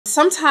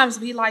Sometimes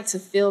we like to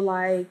feel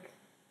like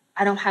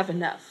I don't have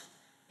enough.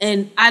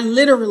 And I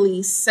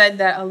literally said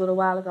that a little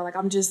while ago, like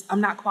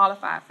I'm not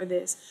qualified for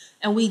this.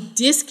 And we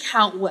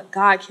discount what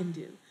God can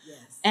do.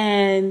 Yes.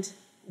 And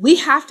we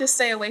have to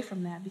stay away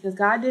from that because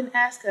God didn't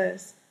ask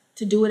us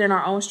to do it in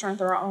our own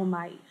strength or our own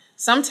might.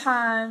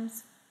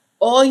 Sometimes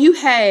all you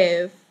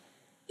have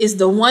is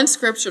the one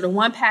scripture, the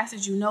one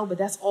passage you know, but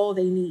that's all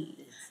they need.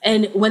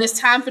 And when it's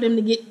time for them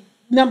to get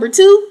number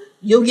 2,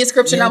 you'll get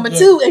scripture number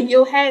 2 and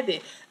you'll have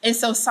it. And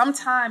so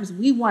sometimes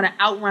we want to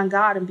outrun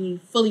God and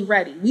be fully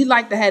ready. We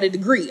like to have a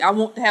degree. I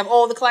want to have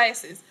all the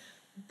classes.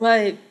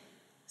 But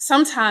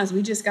sometimes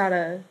we just got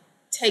to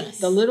take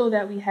the little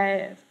that we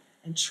have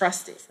and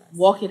trust it.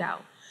 Walk it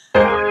out.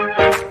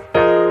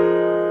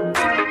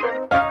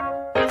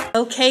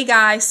 Okay,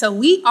 guys. So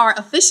we are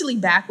officially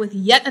back with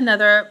yet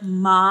another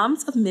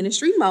Moms of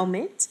Ministry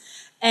moment.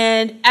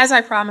 And as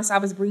I promised, I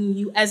was bringing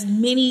you as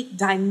many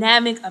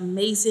dynamic,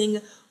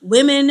 amazing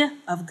women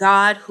of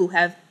God who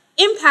have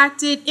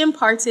impacted,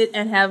 imparted,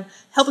 and have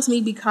helped me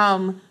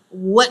become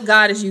what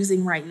God is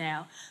using right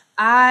now.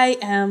 I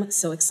am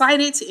so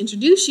excited to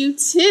introduce you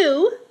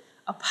to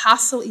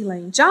Apostle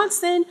Elaine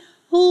Johnson,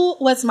 who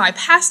was my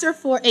pastor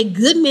for a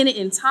good minute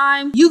in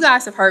time. You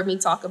guys have heard me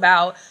talk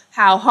about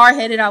how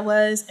hard-headed I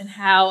was and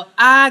how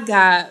I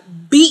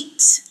got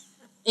beat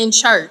in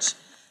church.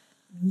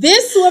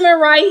 This woman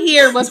right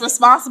here was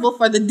responsible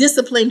for the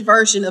disciplined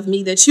version of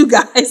me that you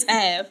guys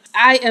have.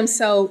 I am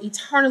so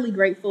eternally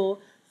grateful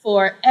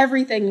for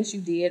everything that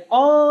you did,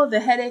 all the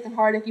headache and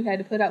heartache you had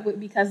to put up with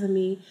because of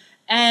me,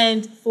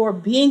 and for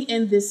being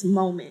in this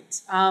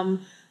moment.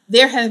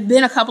 There have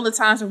been a couple of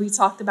times where we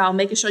talked about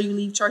making sure you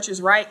leave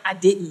churches right. I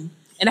didn't,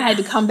 and I had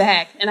to come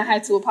back, and I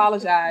had to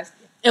apologize.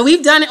 And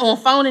we've done it on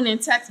phone and in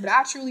text, but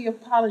I truly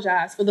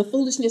apologize for the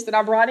foolishness that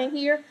I brought in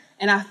here,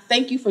 and I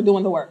thank you for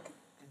doing the work.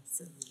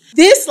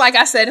 This, like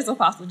I said, is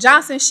Apostle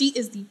Johnson. She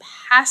is the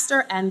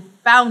pastor and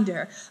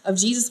founder of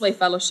Jesus Way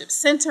Fellowship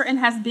Center and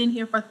has been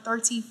here for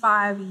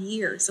 35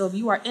 years. So if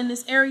you are in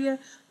this area,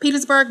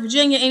 Petersburg,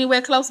 Virginia,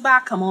 anywhere close by,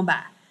 come on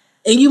by.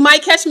 And you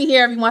might catch me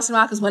here every once in a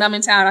while because when I'm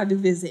in town, I do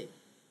visit.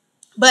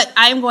 But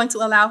I am going to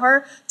allow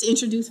her to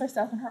introduce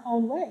herself in her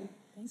own way.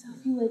 So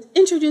if you would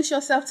introduce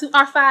yourself to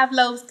our 5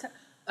 Loaves,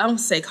 I don't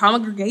say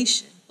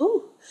congregation.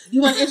 Ooh,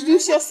 you want to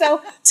introduce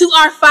yourself to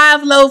our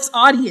 5 Loaves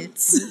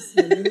audience.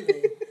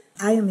 Absolutely.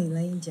 I am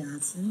Elaine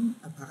Johnson,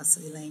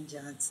 Apostle Elaine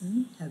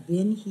Johnson. I've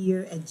been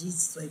here at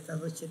Jesus Way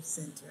Fellowship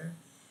Center,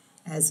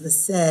 as was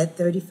said,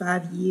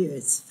 35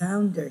 years,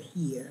 founder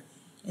here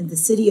in the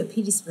city of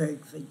Petersburg,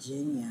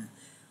 Virginia,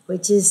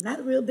 which is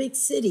not a real big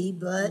city,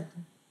 but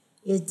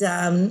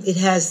it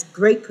has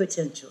great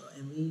potential,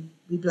 and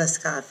we bless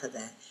God for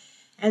that.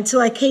 And so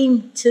I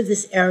came to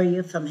this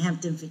area from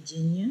Hampton,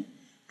 Virginia.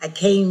 I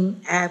came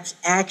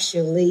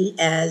actually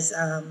as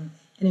an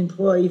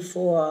employee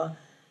for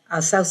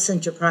South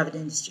Central Private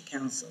Industry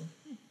Council,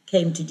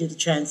 came to do the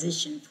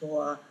transition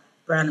for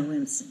Brown &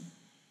 Wimson.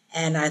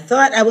 And I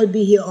thought I would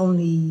be here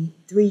only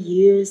 3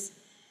 years,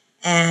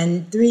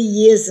 and 3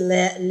 years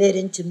led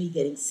into me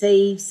getting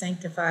saved,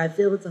 sanctified,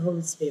 filled with the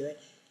Holy Spirit,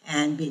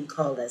 and being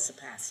called as a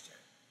pastor.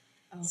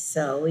 Oh.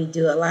 So we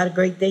do a lot of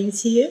great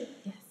things here,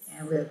 yes,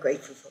 and we're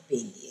grateful for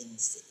being here in the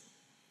city.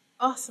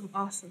 Awesome,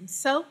 awesome.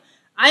 So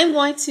I'm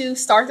going to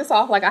start this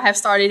off like I have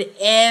started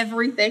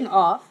everything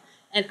off,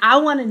 and I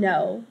want to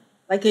know,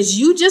 like, as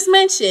you just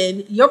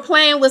mentioned, your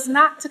plan was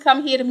not to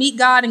come here to meet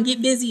God and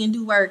get busy and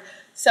do work.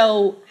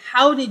 So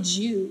how did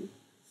you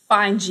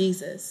find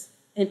Jesus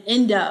and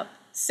end up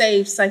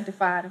saved,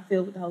 sanctified, and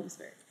filled with the Holy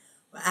Spirit?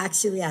 Well,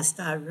 actually, I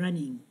started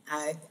running.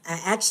 I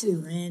actually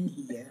ran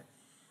here.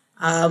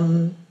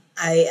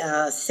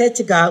 I said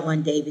to God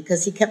one day,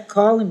 because he kept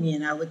calling me,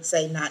 and I would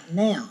say, not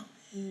now.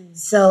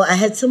 So I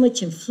had so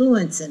much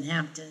influence in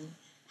Hampton,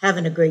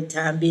 having a great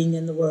time, being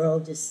in the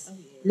world, just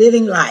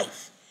living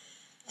life.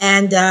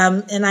 And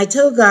I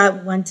told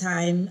God one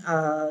time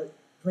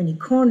when he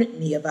cornered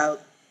me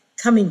about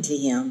coming to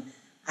him,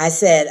 I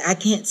said, I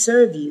can't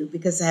serve you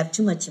because I have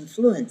too much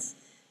influence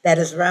that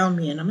is around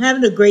me. And I'm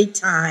having a great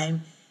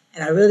time,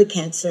 and I really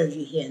can't serve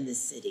you here in this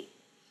city.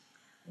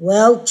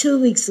 Well, 2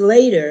 weeks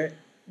later,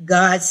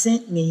 God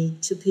sent me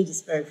to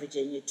Petersburg,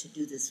 Virginia to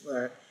do this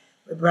work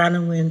with Brown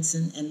 &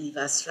 Wimson and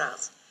Levi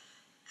Strauss.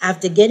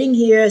 After getting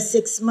here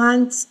 6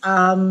 months,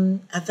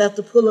 I felt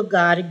the pull of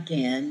God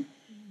again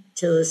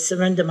to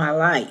surrender my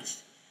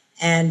life.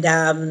 And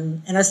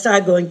I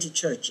started going to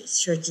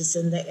churches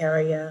in the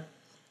area,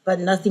 but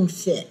nothing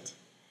fit.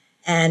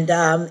 And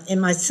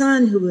my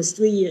son, who was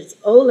 3 years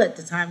old at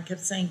the time,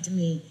 kept saying to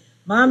me,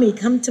 Mommy,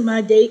 come to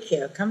my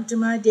daycare, come to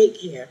my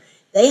daycare.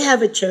 They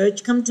have a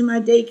church, come to my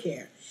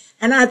daycare.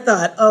 And I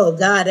thought, oh,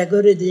 God, I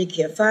go to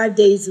daycare 5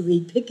 days a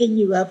week, picking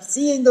you up,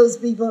 seeing those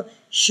people.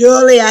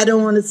 Surely I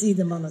don't want to see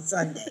them on a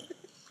Sunday.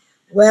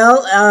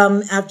 Well,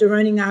 after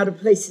running out of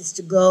places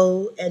to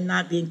go and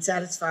not being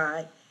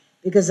satisfied,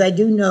 because I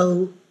did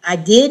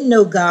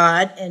know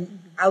God and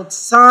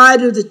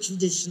outside of the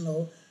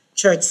traditional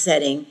church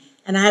setting,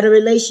 and I had a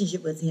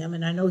relationship with him,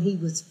 and I know he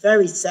was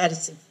very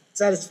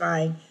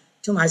satisfying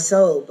to my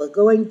soul. But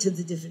going to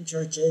the different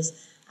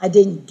churches, I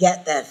didn't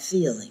get that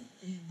feeling.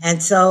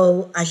 And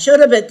so I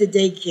showed up at the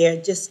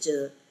daycare just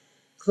to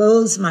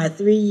close my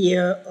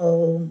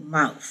 3-year-old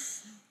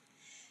mouth.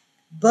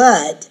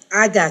 But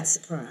I got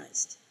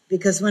surprised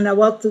because when I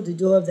walked through the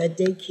door of that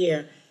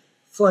daycare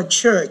for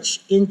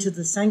church into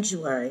the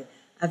sanctuary,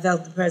 I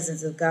felt the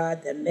presence of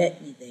God that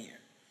met me there.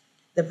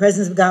 The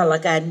presence of God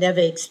like I had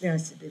never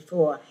experienced it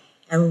before.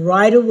 And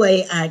right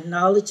away, I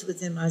acknowledged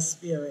within my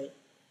spirit,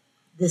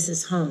 this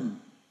is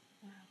home.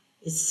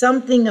 It's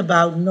something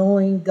about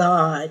knowing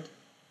God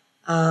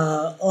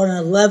on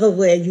a level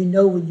where you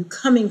know when you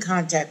come in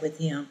contact with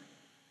him,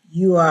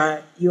 you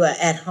are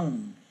at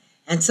home.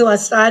 And so I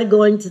started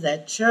going to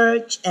that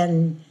church,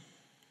 and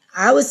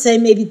I would say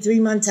maybe 3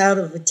 months out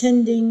of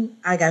attending,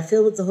 I got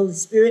filled with the Holy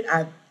Spirit.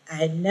 I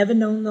had never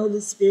known the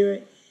Holy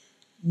Spirit.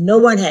 No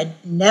one had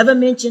never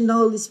mentioned the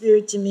Holy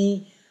Spirit to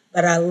me,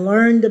 but I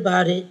learned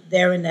about it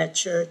there in that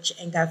church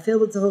and got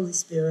filled with the Holy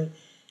Spirit.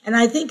 And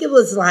I think it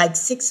was like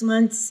 6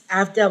 months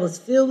after I was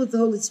filled with the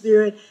Holy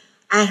Spirit,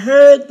 I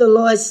heard the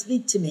Lord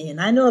speak to me.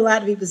 And I know a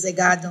lot of people say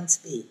God don't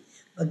speak,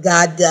 but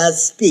God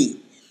does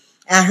speak.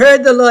 I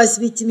heard the Lord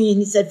speak to me, and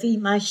he said,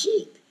 feed my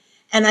sheep.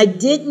 And I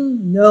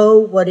didn't know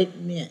what it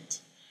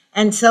meant.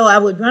 And so I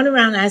would run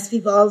around and ask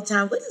people all the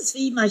time, what does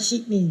feed my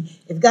sheep mean?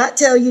 If God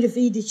tells you to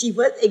feed the sheep,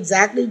 what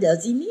exactly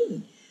does he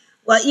mean?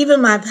 Well,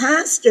 even my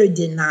pastor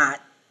did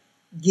not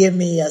give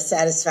me a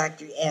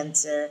satisfactory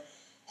answer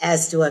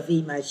as to what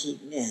feed my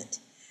sheep meant.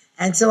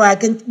 And so I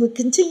would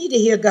continue to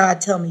hear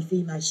God tell me,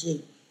 feed my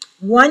sheep.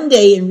 One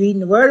day in reading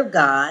the Word of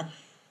God,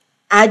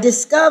 I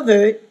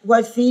discovered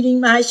what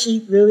feeding my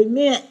sheep really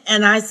meant.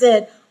 And I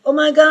said, oh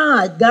my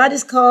God, God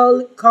is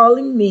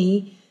calling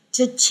me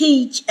to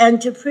teach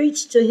and to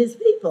preach to his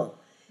people.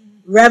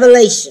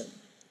 Revelation.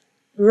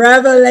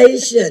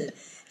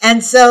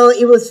 And so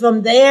it was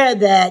from there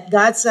that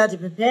God started to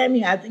prepare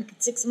me. I think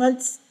 6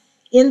 months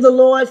in the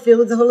Lord, filled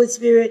with the Holy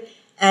Spirit,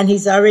 and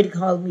he's already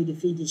called me to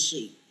feed his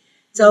sheep.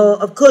 So,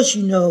 of course,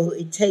 you know,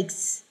 it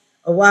takes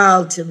a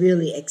while to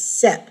really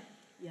accept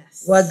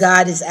what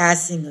God is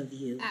asking of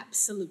you.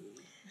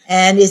 Absolutely.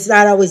 And it's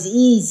not always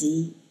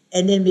easy.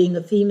 And then being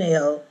a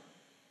female,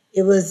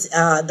 there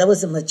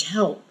wasn't much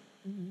help.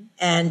 Mm-hmm.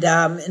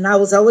 And I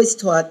was always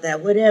taught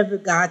that whatever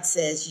God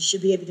says, you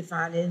should be able to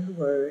find it in the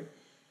Word.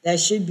 There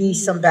should be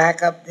some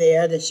backup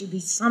there. There should be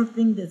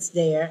something that's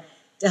there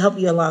to help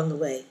you along the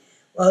way.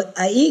 Well,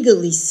 I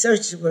eagerly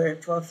searched the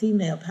Word for a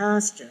female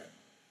pastor,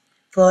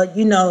 for,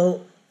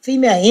 female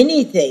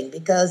anything,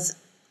 because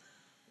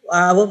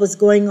what was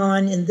going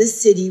on in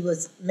this city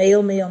was male,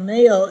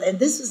 and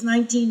this was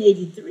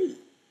 1983.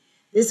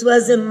 This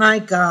wasn't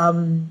like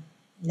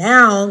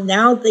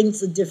now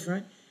things are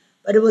different,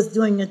 but it was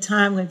during a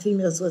time when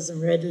females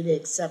wasn't readily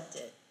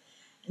accepted.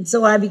 And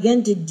so I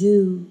began to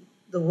do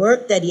the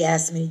work that he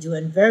asked me to do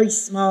in very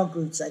small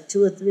groups, like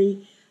 2 or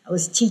 3. I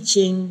was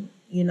teaching,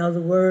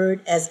 the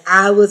Word as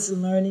I was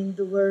learning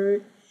the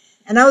Word.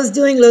 And I was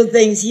doing little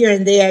things here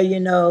and there,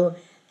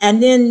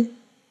 and then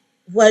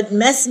what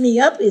messed me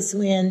up is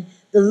when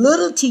the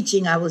little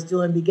teaching I was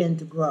doing began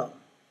to grow.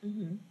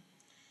 Mm-hmm.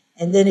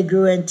 And then it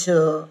grew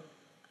into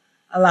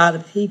a lot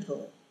of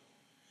people.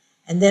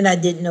 And then I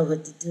didn't know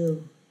what to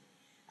do.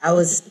 I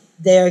was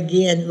there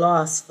again,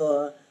 lost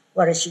for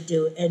what I should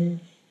do.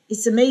 And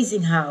it's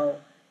amazing how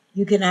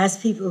you can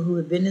ask people who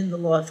have been in the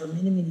Lord for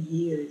many, many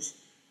years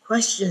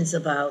questions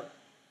about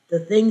the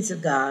things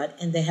of God,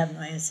 and they have no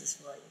answers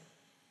for you.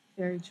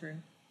 Very true.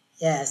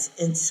 Yes,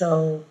 and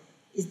so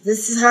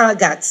this is how I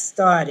got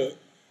started.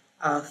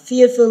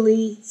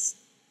 Fearfully,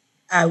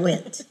 I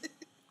went.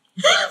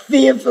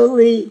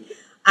 Fearfully,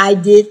 I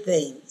did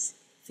things.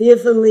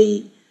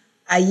 Fearfully,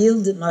 I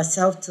yielded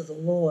myself to the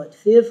Lord.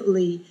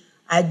 Fearfully,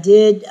 I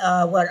did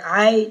what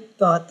I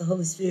thought the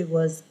Holy Spirit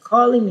was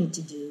calling me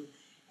to do,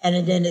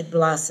 and then it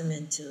blossomed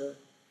into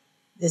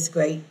this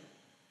great,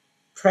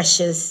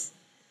 precious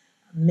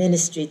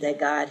ministry that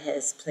God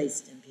has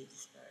placed in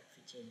Petersburg,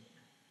 Virginia.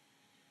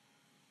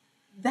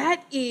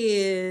 That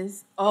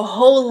is a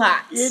whole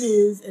lot. It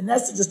is, and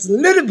that's just a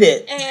little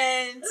bit.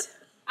 And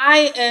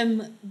I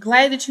am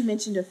glad that you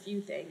mentioned a few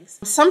things.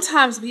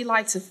 Sometimes we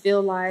like to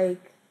feel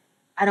like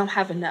I don't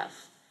have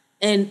enough.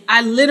 And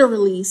I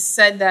literally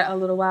said that a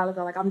little while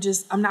ago, like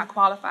I'm not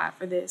qualified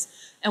for this.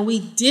 And we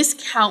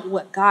discount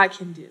what God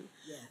can do.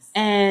 Yes.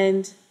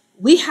 And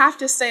we have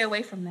to stay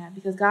away from that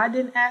because God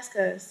didn't ask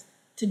us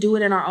to do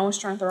it in our own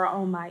strength or our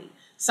own might.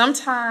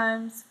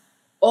 Sometimes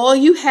all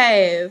you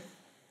have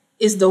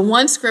is the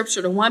one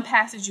scripture, the one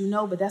passage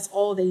but that's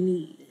all they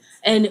need.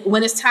 And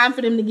when it's time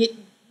for them to get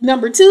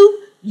number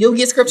 2, you'll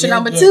get scripture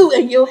number 2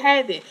 and you'll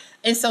have it.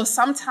 And so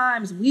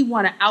sometimes we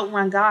want to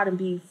outrun God and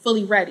be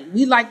fully ready.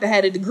 We like to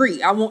have a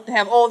degree. I want to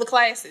have all the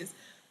classes.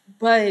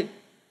 But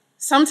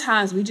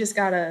sometimes we just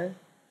got to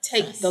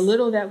take the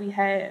little that we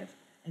have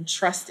and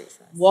trust it,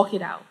 walk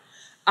it out.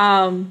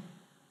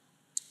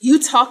 You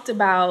talked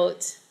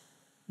about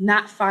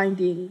not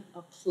finding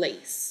a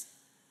place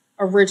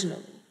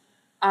originally.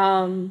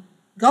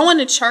 Going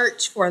to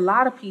church for a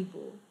lot of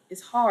people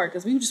it's hard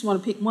because we just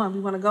want to pick one.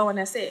 We want to go and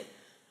that's it.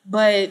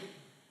 But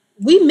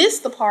we miss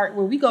the part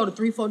where we go to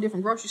 3, 4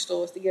 different grocery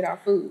stores to get our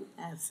food.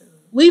 Absolutely.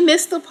 We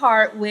miss the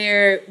part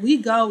where we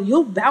go,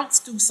 you'll bounce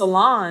through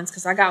salons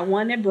because I got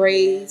one that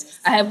braids. Yes.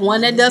 I have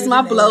one that does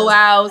my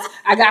blowouts.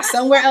 I got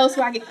somewhere else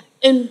where I get.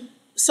 And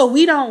so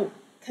we don't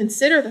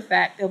consider the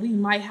fact that we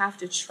might have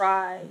to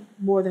try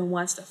more than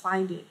once to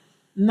find it.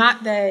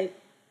 Not that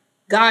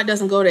God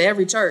doesn't go to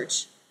every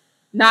church.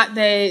 Not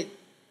that,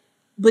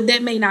 but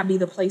that may not be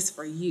the place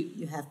for you.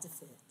 You have to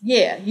fit.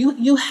 Yeah,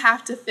 you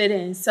have to fit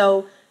in.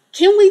 So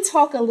can we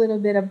talk a little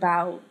bit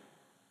about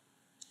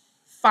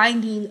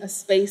finding a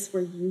space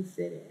where you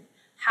fit in?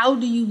 How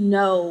do you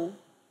know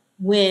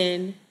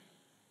when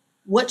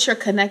what you're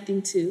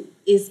connecting to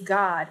is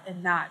God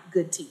and not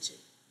good teaching?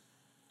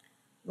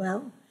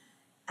 Well,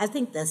 I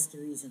think that's the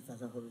reason for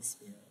the Holy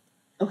Spirit.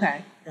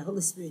 Okay. The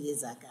Holy Spirit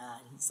is our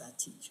God. He's our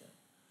teacher.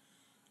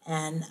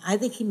 And I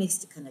think he makes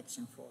the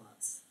connection for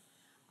us.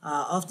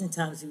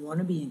 Oftentimes we want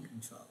to be in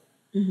control.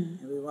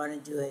 Mm-hmm. And we want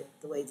to do it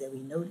the way that we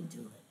know to do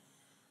it.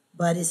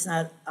 But it's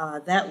not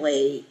that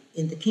way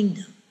in the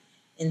kingdom.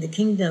 In the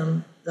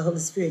kingdom, the Holy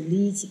Spirit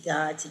leads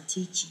God to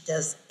teach. He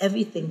does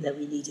everything that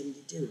we need him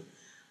to do.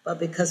 But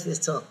because we're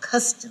so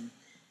accustomed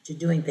to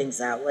doing things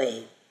our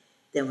way,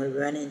 then we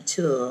run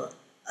into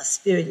a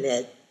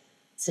spirit-led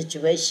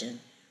situation.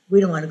 We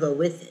don't want to go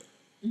with it.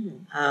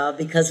 Mm-hmm.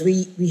 Because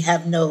we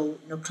have no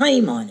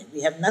claim on it.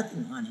 We have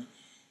nothing on it.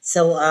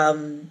 So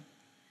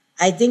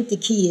I think the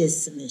key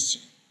is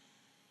submission.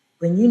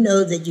 When you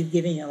know that you've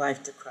given your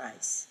life to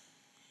Christ,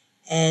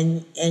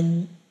 and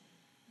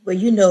well,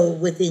 you know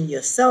within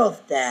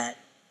yourself that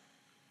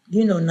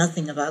you know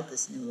nothing about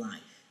this new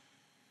life.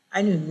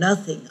 I knew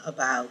nothing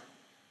about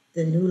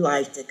the new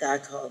life that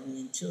God called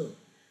me into.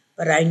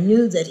 But I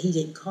knew that he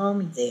didn't call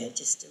me there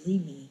just to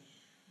leave me,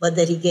 but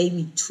that he gave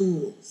me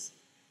tools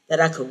that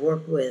I could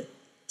work with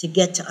to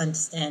get to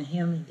understand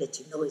him and get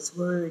to know his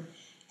word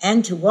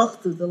and to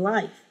walk through the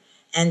life.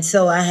 And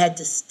so I had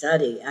to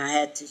study. I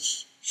had to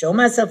show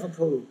myself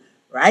approved,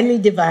 rightly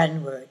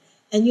dividing the word.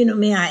 And,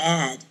 may I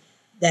add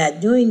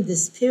that during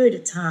this period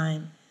of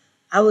time,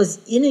 I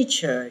was in a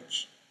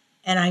church,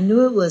 and I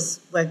knew it was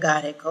where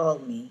God had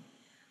called me.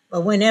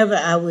 But whenever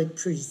I would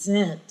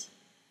present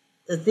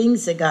the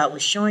things that God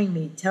was showing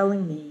me,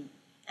 telling me,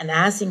 and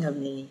asking of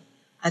me,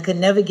 I could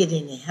never get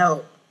any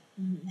help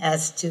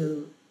as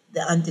to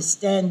the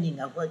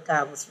understanding of what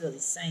God was really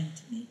saying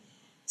to me.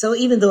 So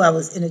even though I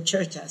was in a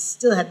church, I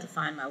still had to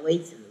find my way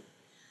through.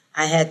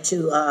 I had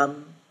to,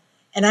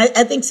 and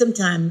I think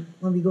sometimes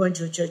when we go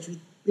into a church,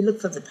 we look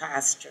for the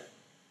pastor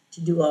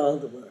to do all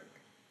the work,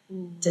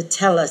 to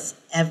tell us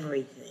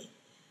everything.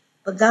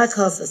 But God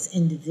calls us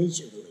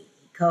individually.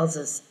 He calls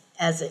us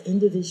as an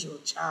individual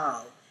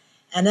child.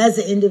 And as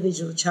an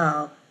individual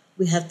child,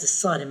 we have to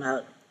sort him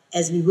out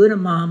as we would a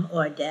mom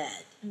or a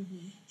dad.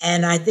 Mm-hmm.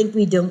 And I think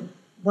we don't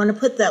want to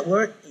put that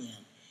work in.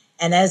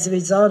 And as a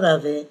result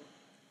of it,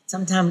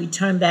 sometimes we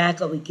turn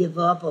back or we give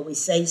up or we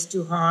say it's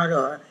too hard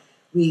or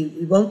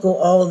we won't go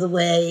all the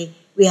way.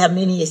 We have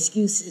many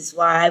excuses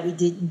why we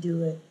didn't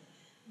do it.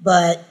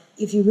 But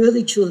if you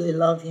really truly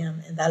love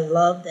him and that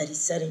love that he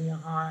set in your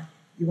heart,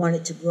 you want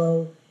it to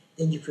grow,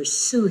 then you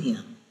pursue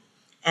him.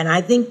 And I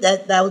think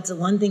that was the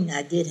one thing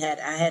I did have.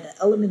 I had an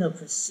element of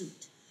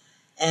pursuit.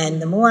 And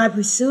the more I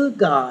pursued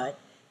God,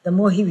 the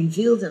more he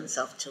revealed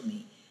himself to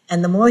me.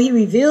 And the more he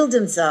revealed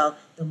himself,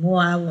 the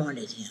more I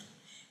wanted him.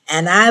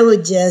 And I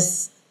would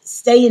just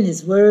stay in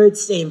his word,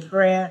 stay in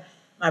prayer.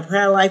 My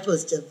prayer life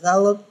was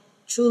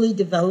truly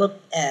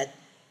developed at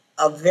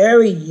a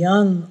very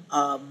young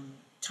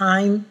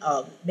time,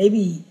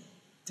 maybe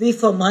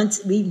 3-4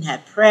 months. We even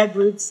had prayer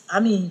groups. I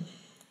mean,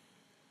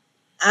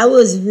 I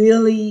was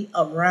really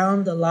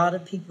around a lot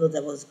of people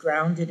that was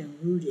grounded and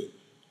rooted,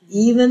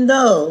 even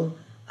though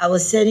I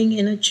was sitting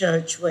in a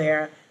church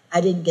where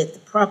I didn't get the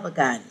proper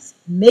guidance.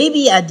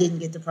 Maybe I didn't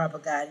get the proper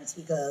guidance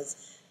because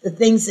the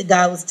things that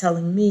God was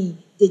telling me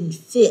didn't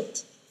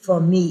fit for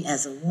me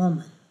as a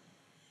woman.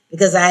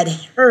 Because I had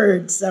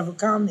heard several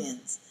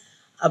comments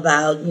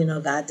about,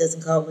 God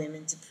doesn't call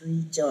women to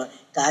preach, or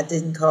God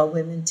didn't call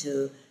women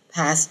to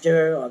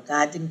pastor, or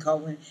God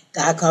called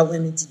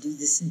women to do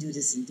this and do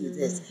this and do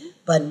this.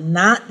 But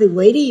not the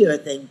weightier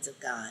things of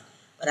God.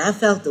 But I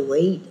felt the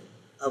weight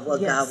of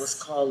what God was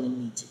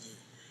calling me to do.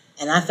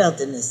 And I felt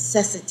the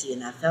necessity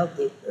and I felt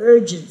the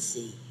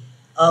urgency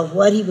of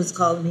what he was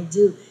calling me to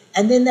do.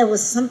 And then there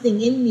was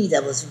something in me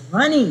that was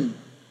running,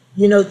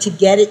 to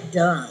get it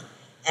done.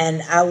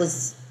 And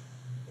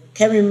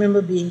can't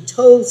remember being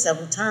told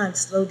several times,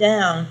 slow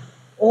down,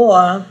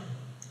 or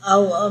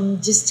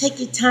just take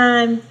your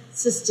time,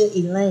 Sister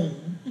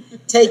Elaine.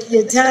 Take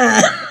your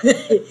time.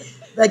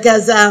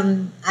 Because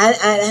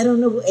I don't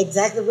know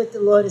exactly what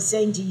the Lord is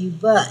saying to you,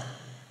 but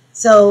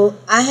so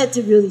I had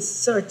to really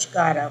search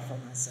God out for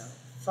myself,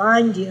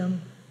 find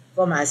him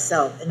for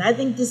myself. And I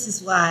think this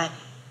is why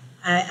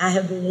I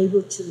have been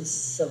able to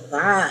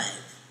survive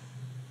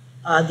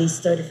these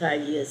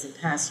 35 years in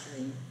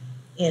pastoring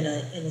in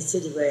a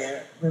city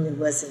where women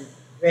wasn't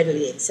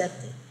readily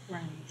accepted.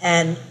 Right.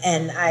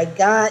 And I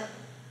got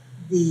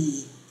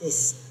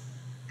this,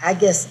 I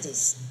guess,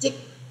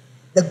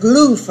 the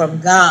glue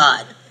from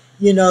God,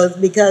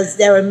 because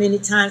there were many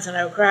times when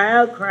I would cry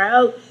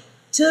out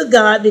to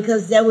God,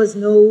 because there was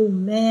no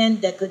man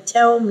that could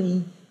tell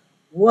me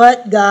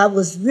what God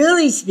was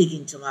really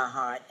speaking to my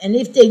heart. And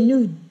if they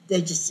knew,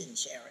 they just didn't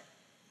share it.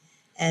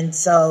 And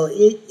so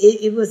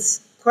it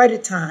was quite a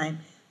time.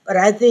 But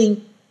I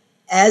think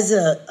as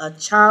a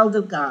child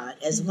of God,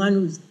 as one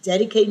who's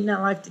dedicating their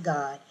life to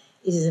God,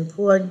 it is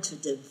important to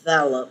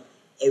develop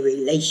a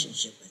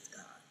relationship with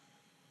God.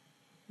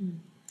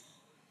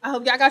 I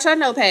hope y'all got your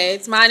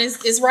notepads. Mine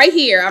is right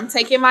here. I'm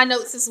taking my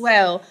notes as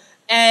well.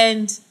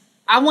 And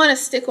I want to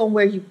stick on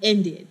where you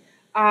ended.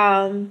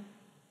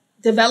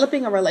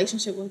 Developing a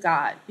relationship with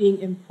God being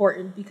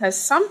important, because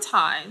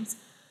sometimes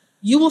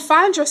you will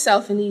find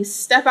yourself in these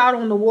step out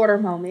on the water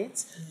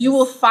moments. You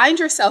will find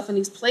yourself in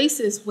these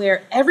places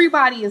where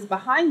everybody is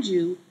behind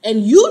you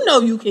and you know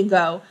you can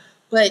go,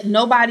 but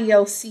nobody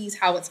else sees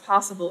how it's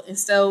possible. And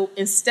so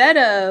instead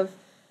of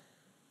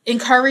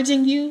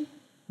encouraging you,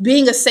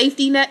 being a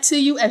safety net to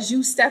you as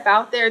you step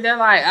out there, they're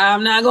like,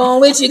 I'm not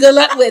going with you. Good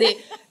luck with it.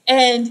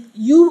 And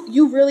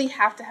you really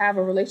have to have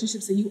a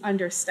relationship so you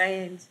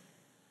understand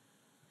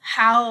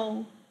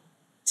how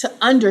to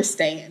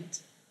understand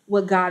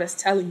what God is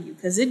telling you,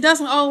 because it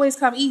doesn't always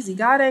come easy.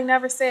 God ain't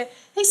never said,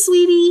 hey,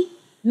 sweetie.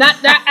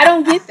 Not that. I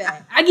don't get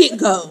that. I get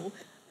go.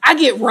 I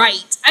get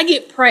right. I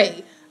get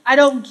pray. I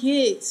don't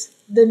get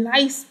the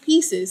nice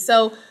pieces.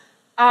 So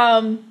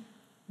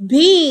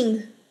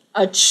being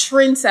a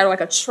trendsetter,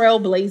 like a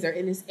trailblazer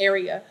in this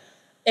area,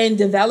 and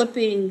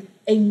developing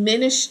a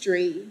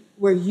ministry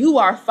where you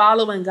are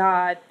following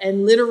God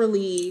and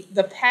literally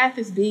the path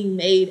is being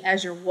made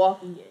as you're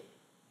walking it.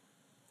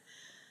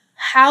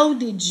 How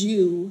did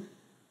you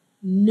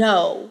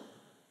know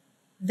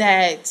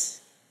that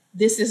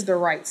this is the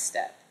right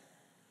step?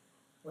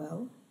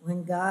 Well,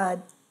 when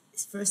God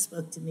first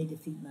spoke to me to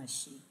feed my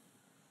sheep,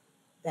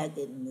 that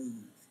didn't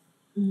leave.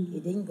 Mm-hmm.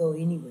 It didn't go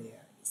anywhere.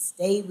 It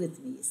stayed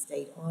with me. It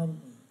stayed on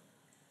me.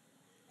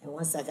 And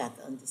once I got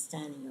the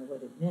understanding of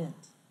what it meant,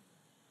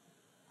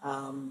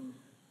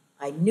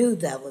 I knew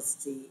that was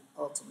the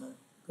ultimate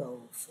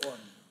goal for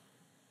me.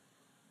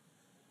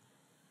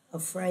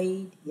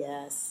 Afraid,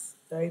 yes,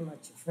 very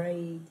much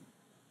afraid,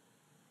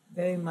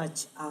 very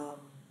much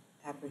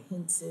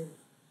apprehensive.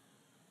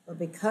 But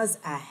because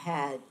I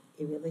had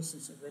a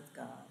relationship with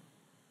God,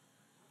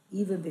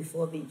 even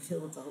before being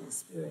filled with the Holy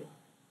Spirit,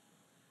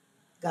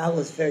 God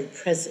was very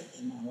present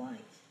in my life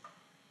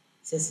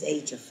since the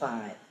age of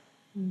 5.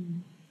 Mm-hmm.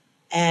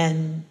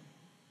 And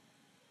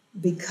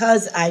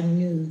because I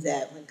knew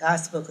that when God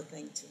spoke a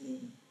thing to me,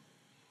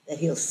 that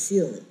he'll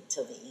seal it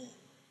till the end,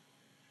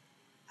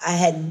 I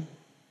had,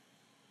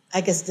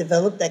 I guess,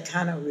 developed that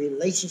kind of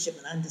relationship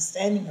and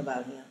understanding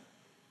about him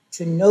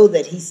to know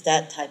that he's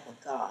that type of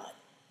God,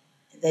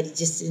 and that he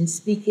just didn't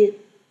speak it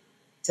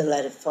to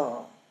let it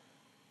fall,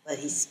 but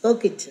he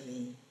spoke it to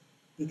me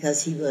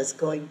because he was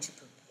going to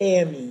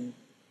prepare me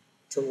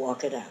to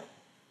walk it out.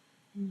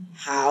 Mm-hmm.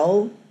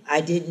 How?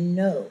 I didn't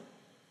know.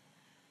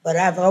 But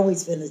I've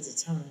always been a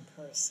determined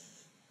person.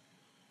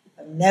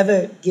 I've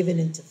never given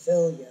into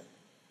failure.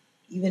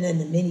 Even in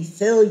the many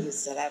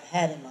failures that I've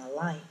had in my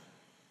life,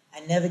 I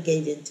never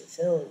gave in to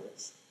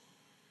failures.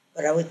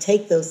 But I would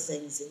take those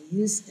things and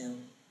use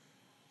them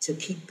to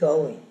keep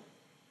going.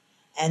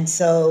 And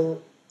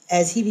so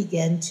as he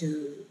began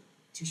to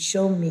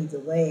show me the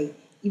way,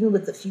 even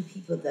with the few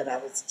people that I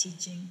was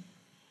teaching,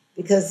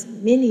 because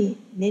many,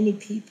 many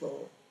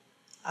people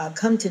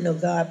come to know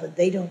God, but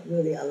they don't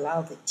really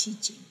allow the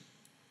teaching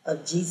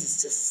of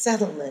Jesus to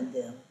settle in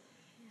them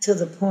to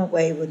the point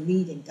where it would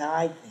lead and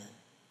guide them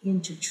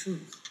into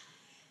truth.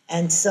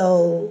 And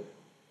so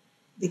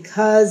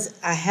because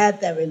I had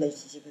that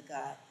relationship with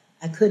God,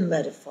 I couldn't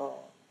let it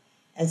fall.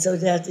 And so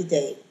day after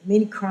day,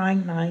 many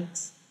crying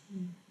nights,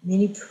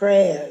 many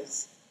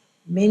prayers,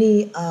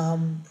 many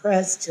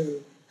prayers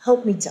to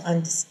help me to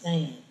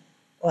understand,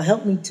 or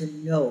help me to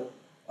know,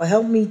 or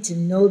help me to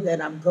know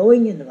that I'm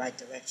going in the right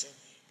direction.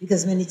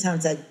 Because many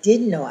times I did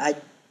know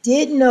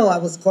I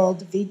was called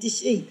to feed the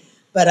sheep,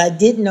 but I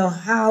didn't know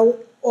how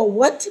or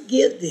what to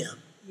give them.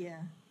 Yeah.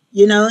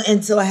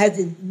 And so I had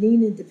to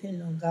lean and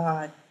depend on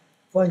God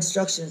for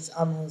instructions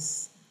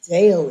almost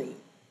daily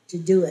to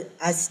do it.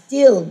 I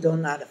still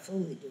don't know how to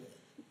fully do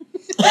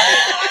it.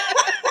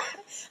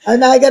 I'm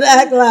not going to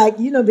act like,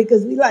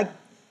 because when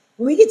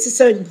we get to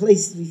certain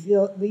places, we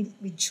feel,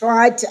 we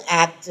try to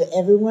act to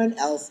everyone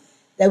else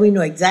that we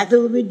know exactly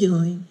what we're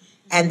doing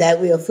and that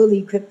we are fully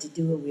equipped to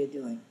do what we're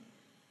doing.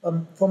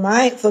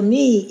 For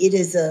me,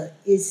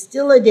 it's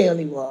still a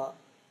daily walk.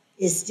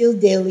 It's still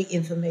daily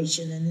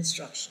information and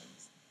instructions.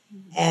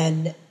 Mm-hmm.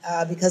 And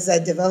because I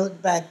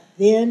developed back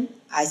then,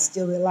 I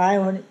still rely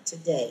on it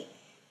today.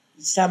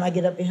 Each time I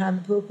get up behind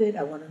the pulpit,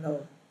 I want to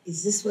know,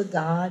 is this what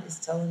God is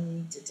telling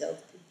me to tell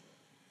the people?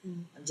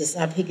 Mm-hmm. I'm just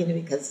not picking it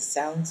because it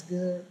sounds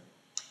good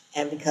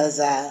and because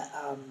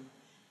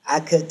I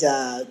could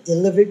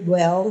deliver it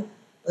well,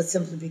 but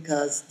simply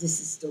because this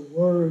is the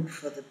word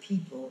for the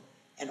people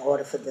in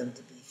order for them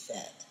to be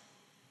fed.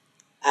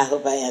 I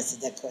hope I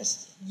answered that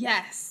question.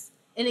 Yes.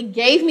 And it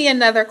gave me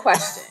another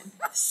question.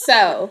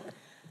 So,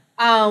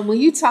 when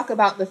you talk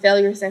about the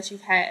failures that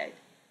you've had,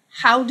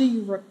 how do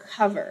you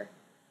recover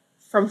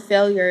from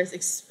failures,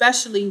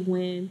 especially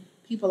when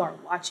people are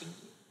watching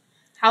you?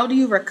 How do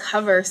you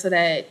recover so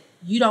that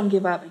you don't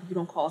give up and you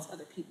don't cause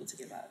other people to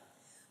give up?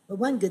 But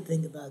one good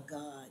thing about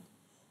God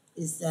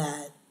is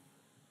that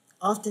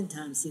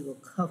oftentimes He will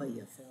cover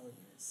your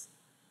failures.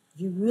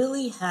 If you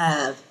really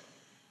have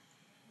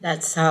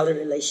that solid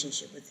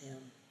relationship with Him,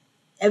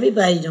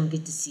 everybody don't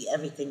get to see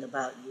everything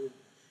about you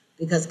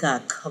because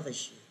God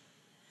covers you.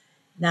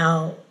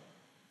 Now,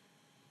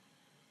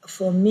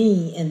 for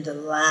me, in the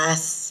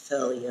last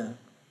failure,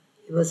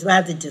 it was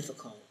rather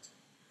difficult.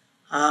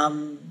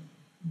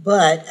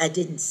 But I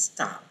didn't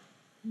stop.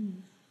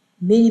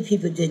 Many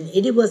people didn't.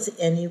 It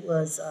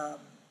was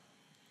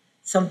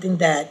something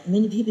that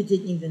many people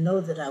didn't even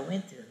know that I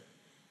went through.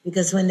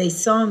 Because when they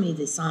saw me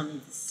the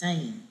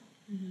same.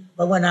 Mm-hmm.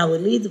 But when I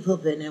would leave the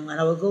pulpit and when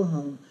I would go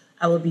home,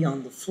 I would be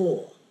on the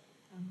floor.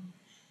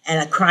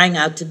 And crying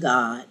out to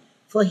God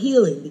for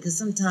healing. Because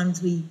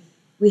sometimes we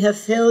have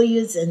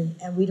failures and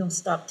we don't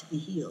stop to be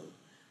healed.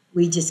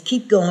 We just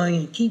keep going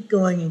and keep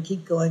going and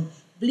keep going,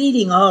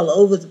 bleeding all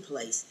over the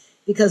place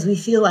because we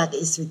feel like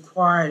it's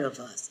required of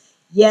us.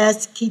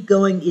 Yes, keep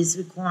going is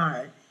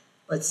required,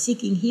 but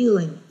seeking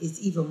healing is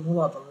even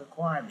more of a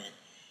requirement.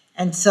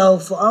 And so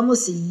for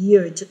almost a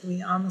year, it took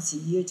me almost a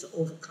year to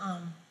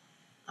overcome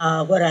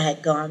what I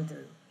had gone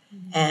through.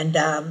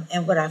 Mm-hmm.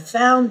 And what I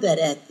found that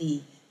at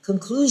the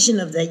conclusion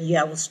of that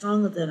year, I was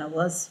stronger than I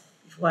was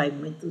before I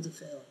went through the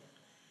failure.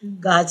 Mm-hmm.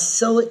 God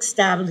so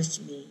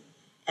established me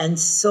and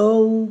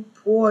so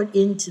poured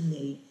into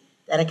me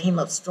that I came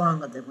up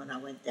stronger than when I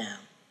went down.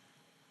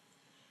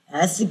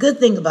 And that's the good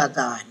thing about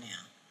God now.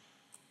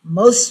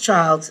 Most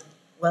trials,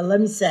 well, let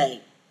me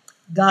say,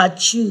 God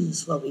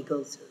chooses what we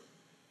go through.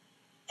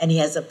 And He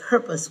has a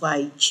purpose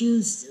why He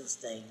chooses those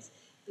things.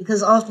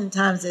 Because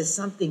oftentimes there's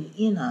something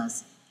in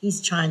us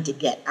He's trying to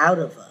get out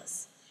of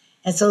us.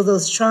 And so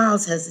those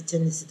trials has a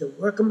tendency to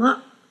work them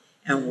up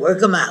and work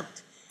them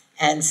out.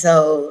 And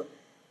so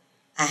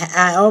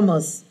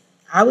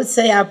I would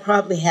say I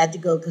probably had to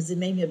go because it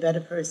made me a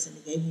better person.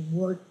 It gave me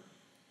more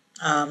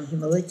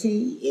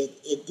humility.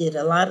 It did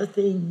a lot of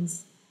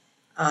things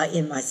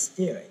in my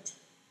spirit.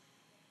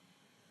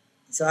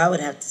 So I would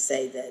have to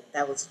say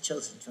that was a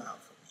chosen trial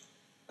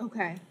for me.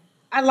 Okay.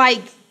 I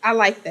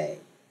like that.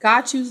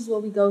 God chooses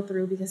what we go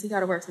through because He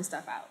got to work some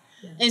stuff out.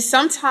 Yeah. And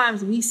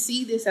sometimes we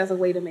see this as a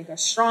way to make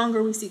us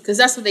stronger. We see, because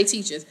that's what they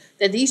teach us,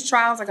 that these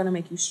trials are going to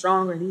make you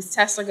stronger. These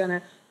tests are going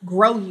to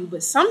grow you.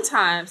 But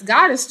sometimes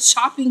God is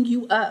chopping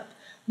you up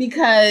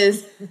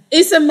because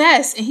it's a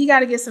mess and He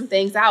got to get some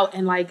things out.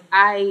 And like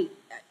I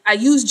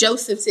use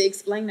Joseph to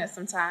explain that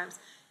sometimes.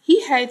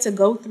 He had to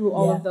go through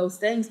all of those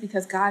things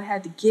because God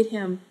had to get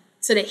him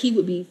so that he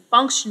would be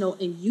functional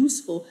and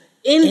useful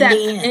in the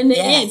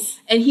end.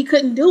 And he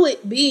couldn't do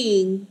it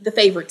being the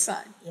favorite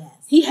son. Yes.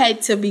 He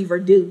had to be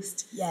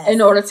reduced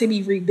in order to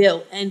be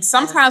rebuilt. And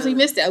sometimes we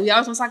miss that. We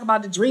always want to talk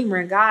about the dreamer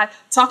and God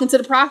talking to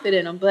the prophet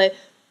in him. But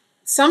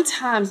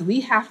sometimes we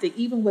have to,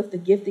 even with the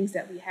giftings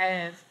that we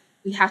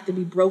have to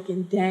be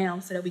broken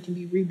down so that we can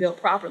be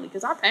rebuilt properly.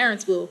 Because our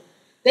parents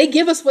they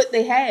give us what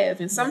they have.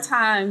 And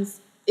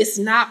sometimes it's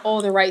not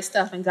all the right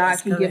stuff, and God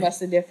can give us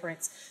the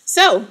difference.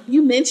 So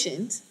you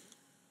mentioned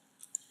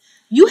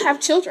you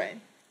have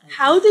children.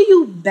 How do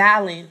you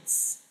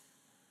balance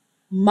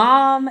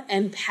mom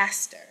and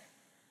pastor?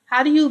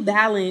 How do you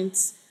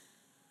balance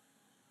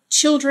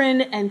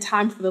children and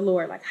time for the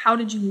Lord? Like, how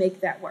did you make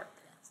that work?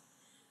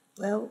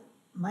 Well,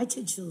 my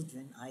two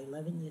children are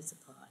 11 years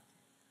apart,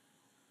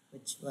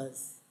 which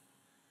was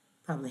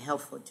probably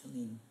helpful to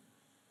me.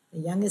 The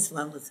youngest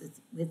one was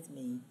with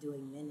me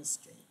doing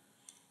ministry,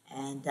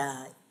 and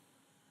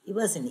it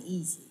wasn't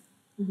easy.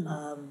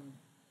 Mm-hmm.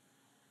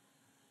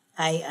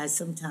 I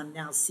sometimes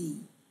now see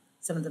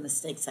some of the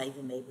mistakes I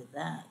even made with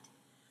that.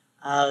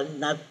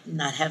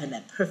 Not having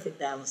that perfect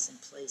balance in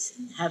place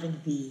and having to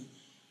be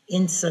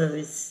in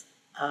service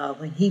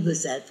when he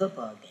was at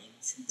football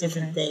games and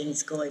different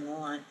things going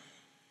on,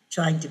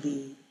 trying to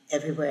be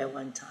everywhere at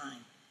one time.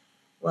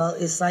 Well,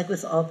 it's like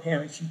with all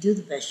parents, you do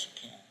the best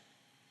you can.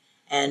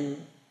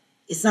 And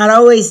it's not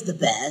always the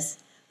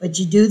best, but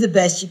you do the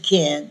best you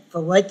can for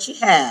what you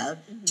have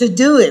to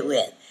do it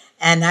with.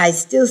 And I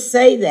still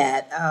say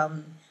that.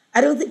 I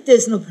don't think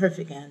there's no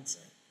perfect answer.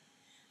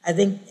 I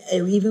think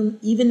even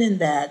in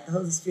that, the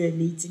Holy Spirit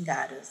leads and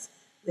guides us.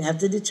 We have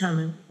to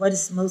determine what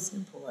is most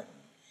important.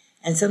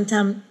 And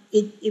sometimes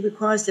it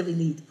requires that we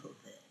leave the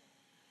pulpit.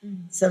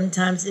 Mm-hmm.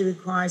 Sometimes it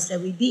requires that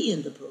we be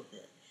in the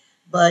pulpit.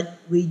 But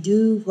we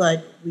do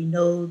what we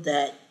know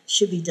that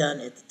should be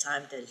done at the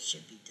time that it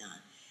should be done.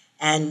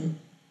 And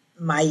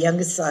my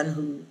youngest son,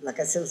 who, like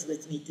I said, was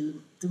with me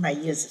through my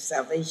years of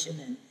salvation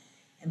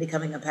and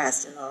becoming a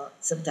pastor, and all,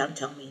 sometimes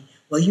tell me,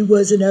 well, you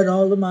wasn't at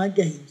all of my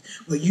games.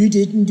 Well, you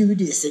didn't do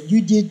this, and you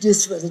did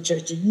this for the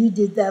church, and you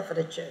did that for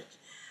the church.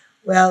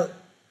 Well,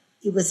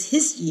 it was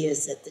his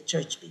years that the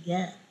church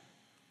began.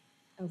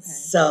 Okay.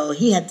 So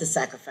he had to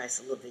sacrifice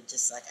a little bit,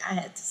 just like I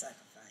had to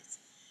sacrifice.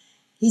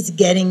 He's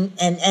getting,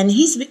 and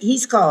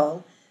he's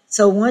called.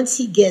 So once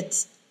he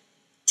gets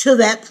to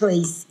that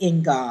place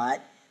in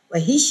God where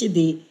he should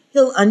be,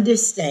 he'll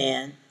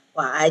understand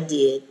why I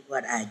did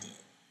what I did.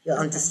 He'll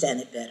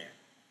understand it better.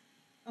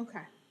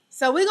 Okay.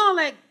 So we're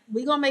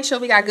gonna make sure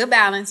we got good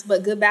balance,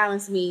 but good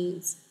balance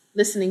means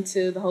listening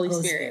to the Holy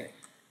Spirit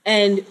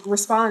and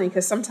responding,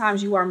 because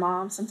sometimes you are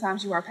mom,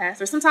 sometimes you are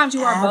pastor, sometimes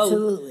you are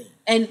Absolutely. both.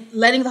 And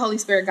letting the Holy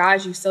Spirit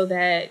guide you so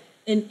that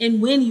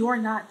and when you're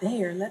not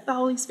there, let the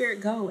Holy Spirit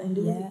go and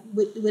do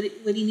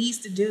what he needs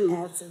to do.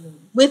 Absolutely.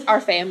 With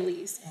our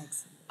families.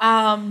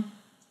 Absolutely.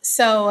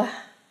 So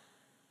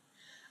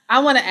I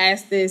want to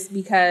ask this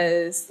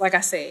because, like I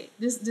said,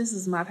 this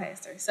is my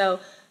pastor. So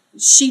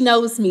she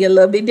knows me a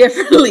little bit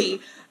differently.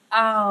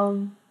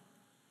 I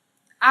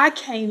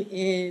came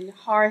in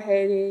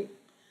hard-headed.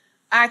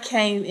 I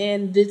came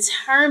in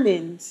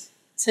determined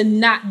to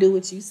not do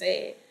what you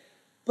said.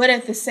 But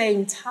at the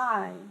same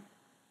time,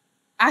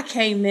 I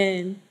came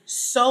in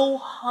so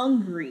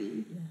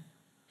hungry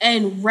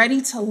and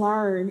ready to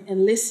learn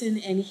and listen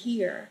and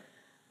hear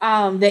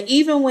that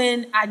even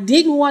when I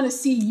didn't want to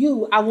see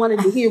you, I wanted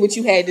to hear what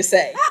you had to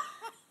say.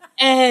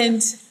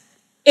 And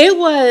it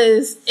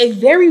was a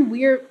very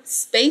weird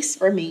space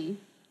for me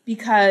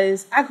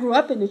because I grew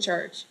up in the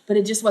church, but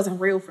it just wasn't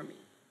real for me.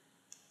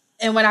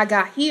 And when I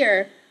got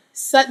here,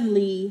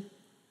 suddenly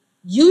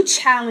you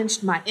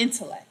challenged my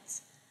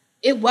intellect.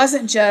 It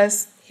wasn't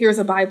just, here's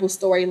a Bible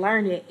story,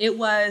 learn it. It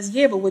was,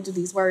 but what do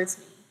these words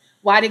mean?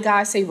 Why did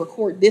God say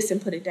record this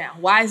and put it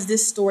down? Why does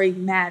this story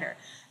matter?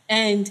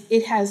 And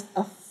it has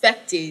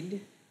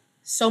affected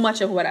so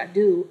much of what I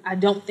do. I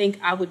don't think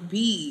I would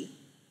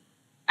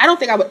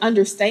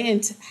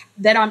understand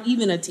that I'm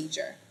even a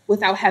teacher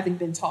without having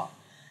been taught.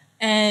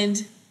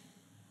 And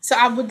so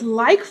I would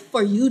like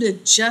for you to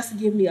just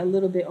give me a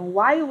little bit on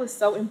why it was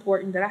so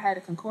important that I had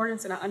a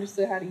concordance and I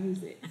understood how to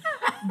use it.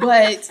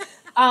 But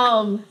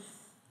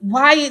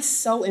why it's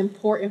so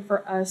important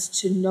for us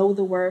to know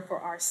the word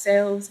for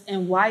ourselves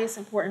and why it's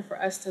important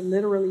for us to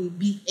literally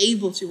be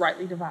able to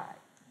rightly divide.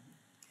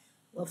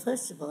 Well,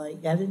 first of all, you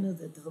got to know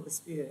that the Holy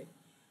Spirit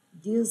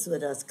deals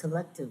with us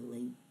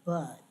collectively,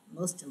 but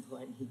most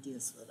important, he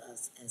deals with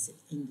us as an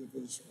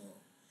individual.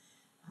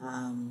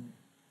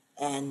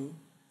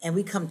 And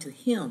we come to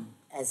him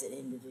as an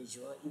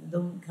individual. Even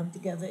though we come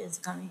together as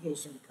a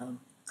congregation, we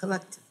come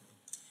collectively.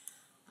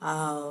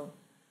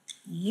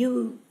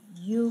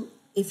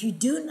 If you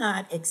do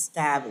not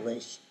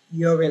establish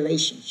your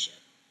relationship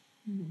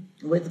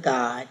with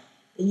God,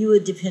 then you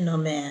would depend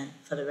on man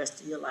for the rest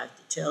of your life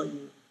to tell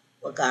you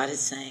what God is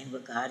saying,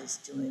 what God is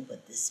doing,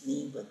 what this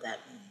means, what that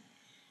means.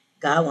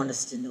 God wants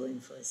us to know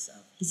him for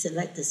himself. He said,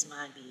 let this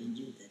mind be in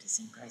you that is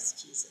in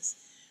Christ Jesus.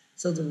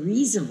 So the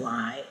reason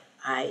why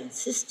I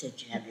insist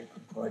that you have your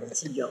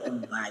concordance and your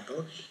own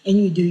Bible and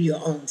you do your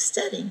own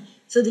studying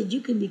so that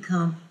you can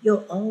become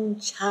your own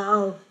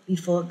child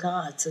before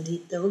God, so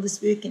that the Holy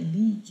Spirit can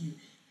lead you,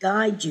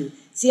 guide you.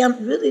 See,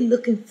 I'm really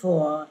looking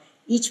for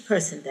each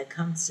person that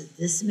comes to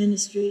this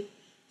ministry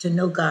to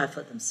know God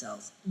for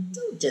themselves.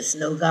 Don't just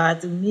know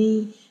God through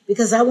me,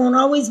 because I won't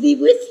always be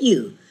with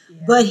you.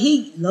 Yeah. But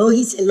he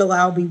said,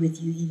 I'll be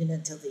with you even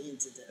until the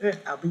ends of the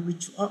earth. I'll be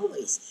with you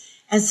always.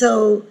 And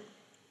so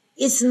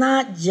it's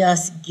not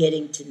just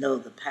getting to know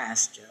the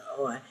pastor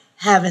or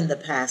having the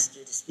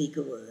pastor to speak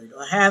a word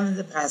or having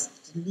the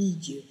pastor to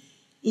lead you.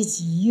 It's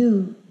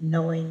you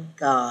knowing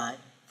God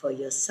for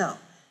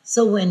yourself.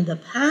 So when the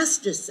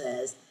pastor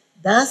says,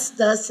 thus,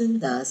 thus,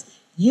 and thus,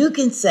 you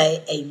can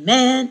say,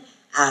 amen,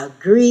 I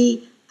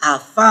agree, I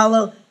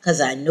follow,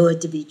 because I know it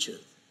to be true.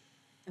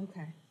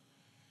 Okay.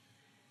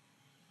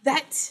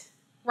 That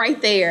right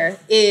there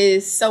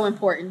is so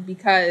important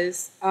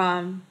because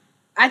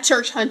I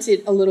church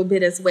hunted a little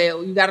bit as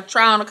well. You got to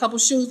try on a couple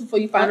shoes before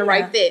you find the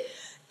right fit.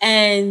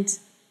 And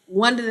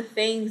one of the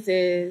things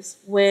is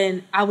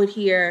when I would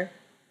hear,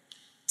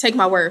 take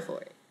my word for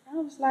it. I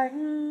was like,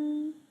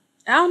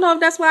 I don't know if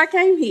that's why I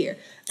came here.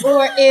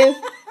 Or if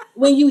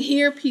when you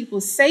hear people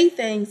say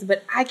things,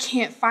 but I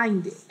can't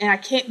find it and I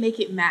can't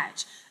make it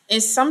match.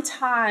 And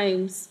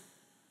sometimes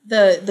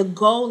the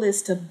goal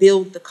is to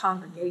build the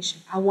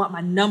congregation. I want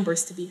my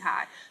numbers to be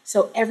high.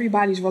 So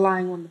everybody's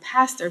relying on the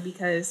pastor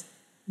because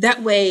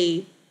that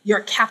way you're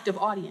a captive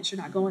audience.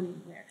 You're not going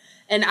anywhere.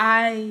 And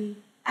I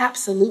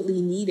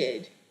absolutely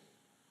needed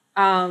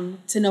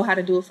to know how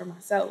to do it for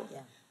myself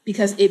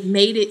because it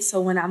made it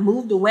so when I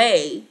moved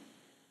away,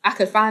 I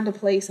could find a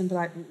place and be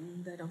like,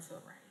 that don't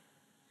feel right.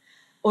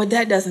 Or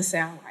that doesn't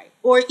sound right.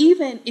 Or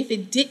even if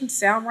it didn't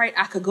sound right,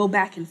 I could go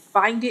back and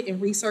find it and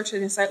research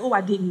it and say,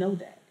 I didn't know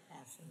that.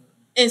 Absolutely.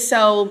 And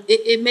so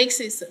it makes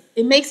it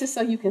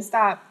so you can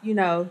stop,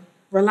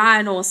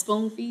 relying on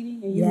spoon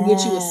feeding and you can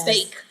get you a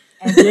steak.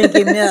 And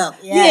drinking milk.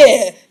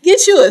 Yes. Yeah,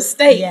 get you a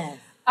steak. Yes.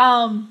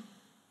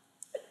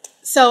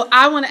 So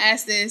I want to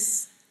ask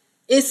this.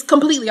 It's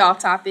completely off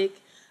topic.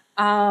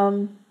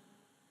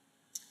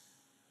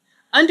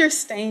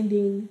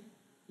 Understanding,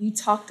 you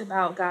talked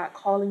about God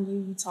calling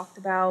you. You talked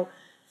about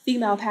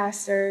female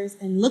pastors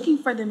and looking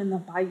for them in the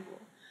Bible.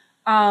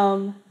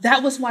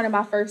 That was one of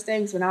my first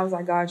things when I was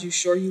like, God, you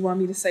sure you want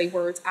me to say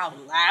words out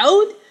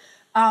loud?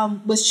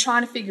 Was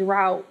trying to figure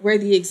out where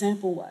the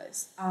example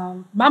was.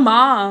 My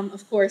mom,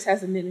 of course,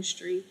 has a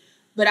ministry,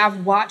 but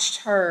I've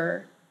watched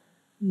her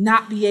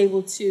not be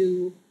able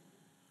to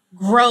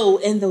grow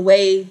in the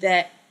way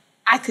that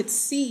I could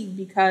see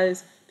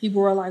because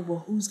people were like,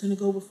 well, who's going to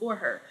go before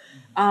her?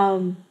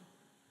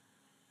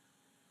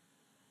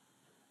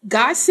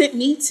 God sent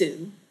me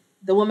to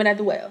the woman at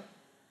the well.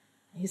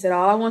 He said,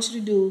 all I want you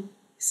to do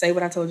is say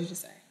what I told you to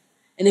say.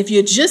 And if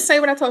you just say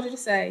what I told you to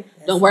say,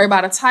 don't worry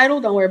about a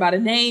title, don't worry about a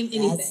name,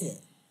 anything.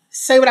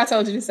 Say what I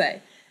told you to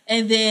say.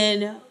 And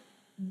then a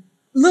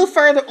little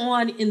further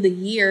on in the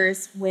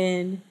years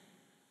when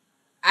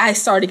I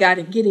started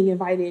getting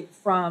invited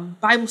from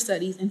Bible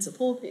studies into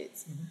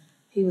pulpits,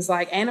 he was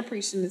like, Anna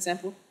preached in the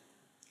temple.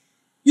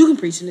 You can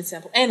preach in the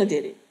temple. Anna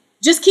did it.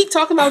 Just keep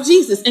talking about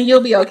Jesus and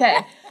you'll be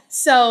okay.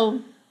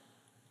 So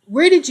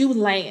where did you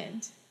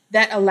land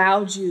that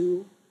allowed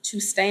you to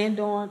stand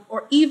on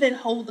or even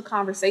hold the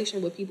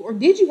conversation with people? Or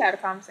did you have a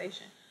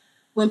conversation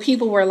when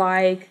people were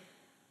like,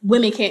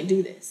 women can't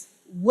do this?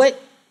 What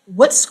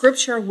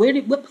scripture,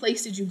 what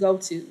place did you go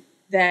to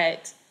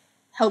that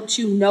helped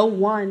you know,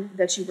 one,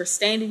 that you were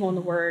standing on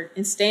the word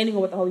and standing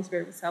on what the Holy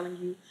Spirit was telling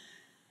you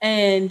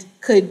and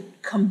could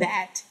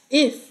combat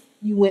if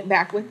you went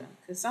back with them?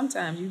 Because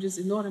sometimes you just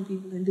ignore them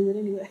people and do it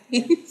anyway.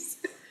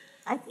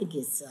 I think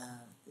it's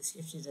the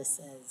scripture that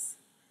says,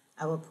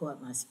 I will pour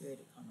out my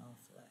spirit upon all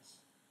flesh.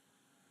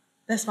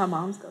 That's my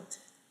mom's go-to.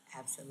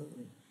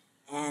 Absolutely.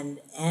 And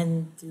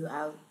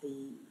throughout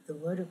the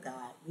word of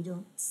God, we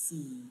don't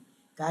see,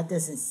 God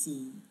doesn't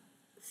see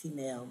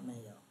female,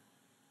 male.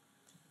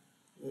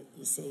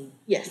 You see?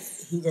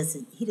 Yes. He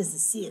doesn't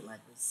see it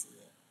like we see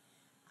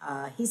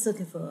it. He's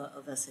looking for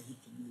a vessel he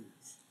can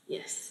use.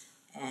 Yes.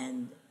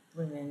 And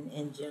women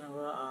in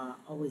general are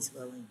always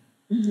willing.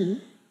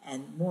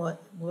 And more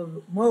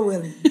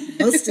willing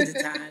most of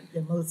the time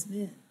than most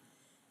men.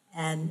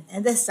 And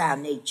that's our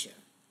nature,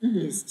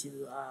 is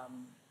to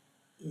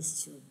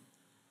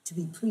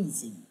be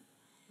pleasing.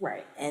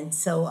 Right. And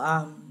so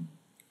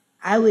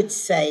I would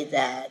say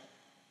that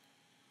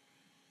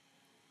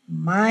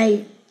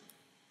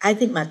I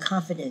think my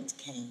confidence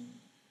came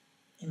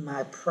in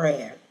my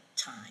prayer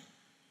time,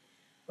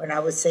 when I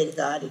would say to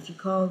God, if you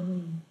call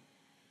me,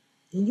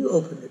 then you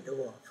open the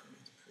door for me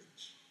to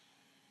preach.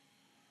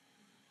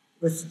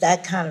 It was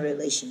that kind of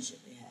relationship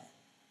we had.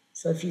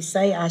 So if you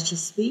say I should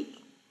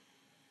speak,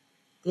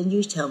 then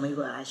you tell me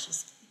where I should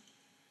speak.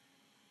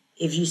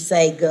 If you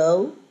say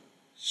go,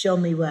 show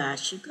me where I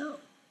should go.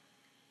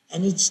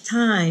 And each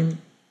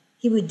time,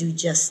 he would do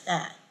just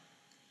that.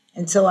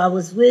 And so I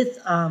was with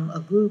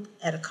a group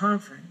at a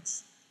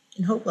conference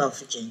in Hopewell,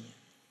 Virginia.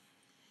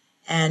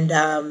 And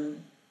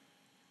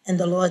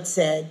the Lord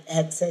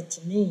had said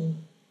to me,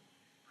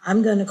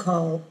 I'm going to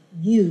call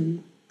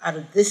you, out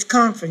of this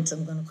conference,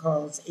 I'm going to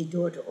cause a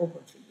door to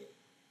open for you.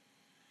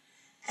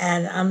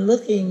 And I'm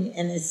looking,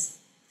 and it's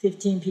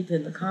 15 people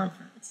in the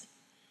conference.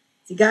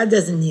 See, God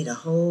doesn't need a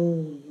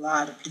whole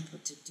lot of people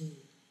to do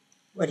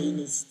what he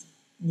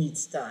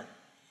needs done.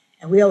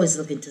 And we always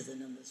look into the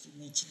numbers. You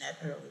mentioned that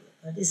earlier,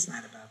 but it's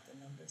not about the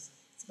numbers.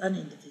 It's about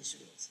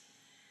individuals.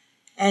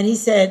 And he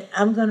said,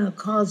 I'm going to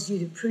cause you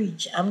to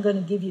preach. I'm going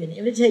to give you an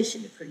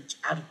invitation to preach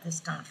out of this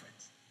conference.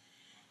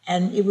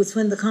 And it was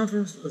when the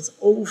conference was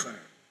over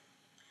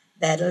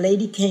that a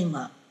lady came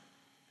up.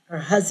 Her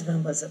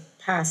husband was a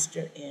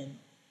pastor in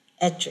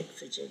Ettrick,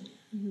 Virginia.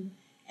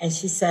 And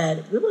she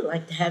said, we would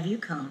like to have you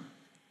come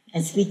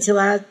and speak to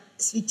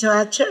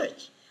our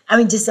church. I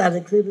mean, just out of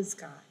the clear blue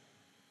sky.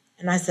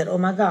 And I said, oh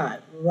my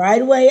God.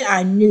 Right away,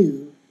 I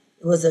knew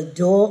it was a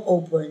door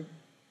opened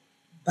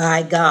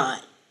by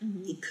God.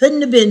 It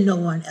couldn't have been no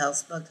one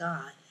else but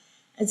God.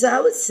 And so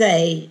I would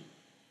say,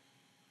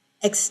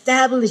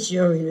 establish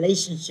your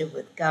relationship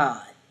with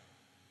God.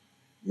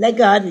 Let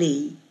God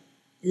lead.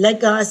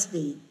 Let God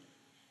speak.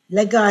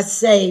 Let God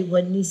say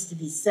what needs to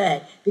be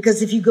said.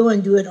 Because if you go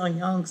and do it on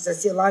your own, because I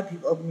see a lot of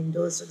people opening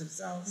doors for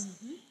themselves,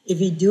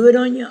 if you do it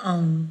on your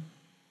own,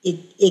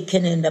 it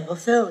can end up a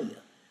failure.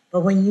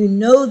 But when you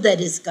know that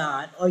it's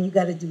God, all you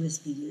got to do is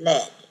be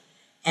led.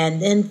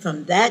 And then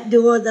from that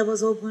door that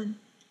was open,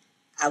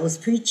 I was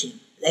preaching.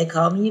 They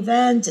call me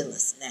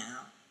evangelist now.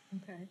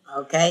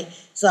 Okay?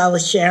 So I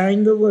was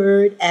sharing the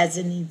word as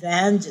an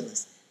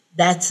evangelist.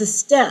 That's a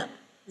step.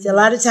 See, a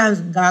lot of times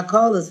when God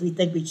calls us, we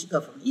think we should go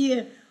from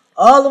here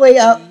all the way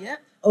up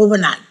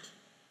overnight.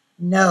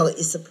 No,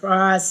 it's a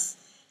process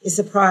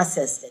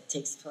that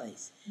takes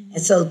place.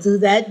 And so through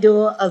that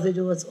door, other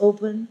doors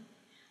open.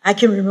 I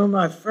can remember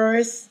my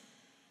first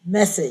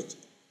message.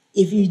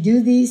 If you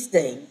do these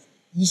things,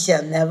 you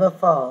shall never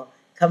fall,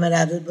 coming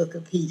out of the book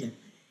of Peter.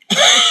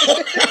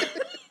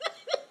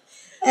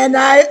 And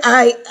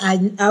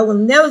I will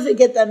never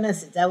forget that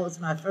message. That was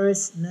my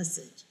first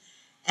message.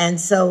 And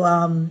so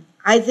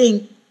I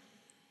think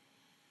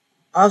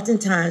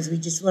oftentimes we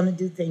just want to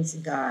do things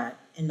in God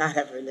and not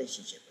have a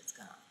relationship with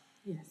God.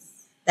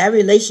 Yes. That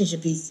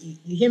relationship piece,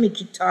 you hear me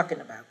keep talking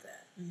about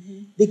that.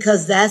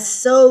 Because that's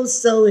so,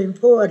 so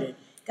important.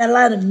 Got a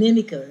lot of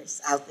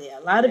mimickers out there,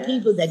 a lot of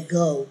people that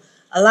go,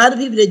 a lot of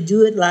people that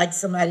do it like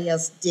somebody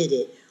else did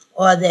it,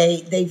 or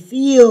they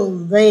feel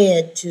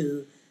led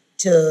to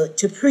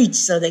preach,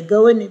 so they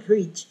go and they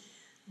preach.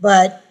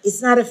 But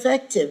it's not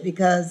effective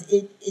because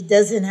it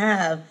doesn't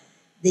have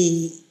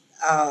the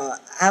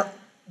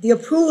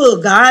approval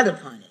of God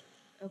upon it.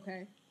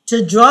 Okay.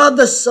 To draw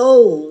the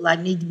soul, like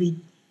need to be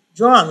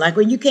drawn. Like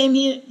when you came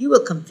here, you were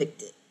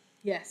convicted.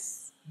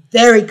 Yes.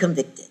 Very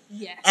convicted.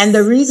 Yes. And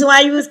the reason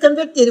why you was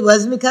convicted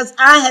wasn't because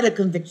I had a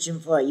conviction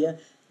for you.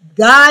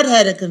 God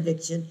had a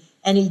conviction,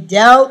 and he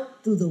dealt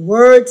through the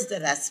words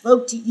that I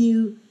spoke to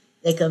you.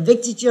 They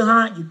convicted your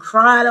heart. You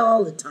cried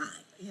all the time.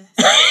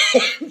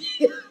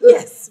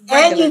 Yes.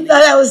 And you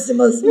thought I was the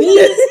most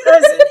meanest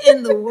person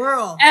in the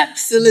world.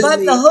 Absolutely.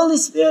 But the Holy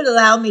Spirit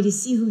allowed me to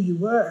see who you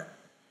were.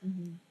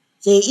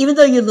 See, even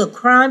though you're a little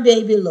crying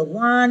baby, a little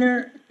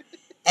whiner,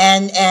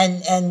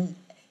 and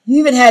you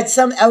even had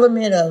some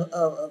element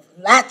of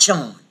latch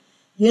on.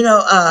 You know,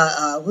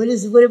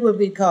 what would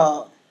we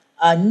call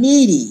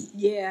needy?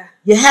 Yeah.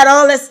 You had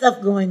all that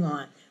stuff going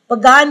on.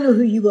 But God knew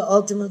who you would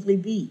ultimately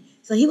be.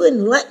 So he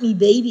wouldn't let me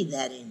baby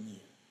that in you.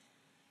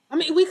 I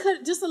mean, we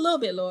could, just a little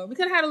bit, Lord. We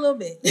could have had a little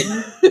bit.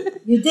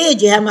 You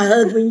did. You had my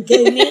hug when you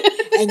came in,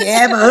 and you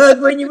had my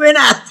hug when you went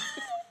out.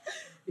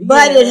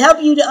 But it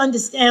helped you to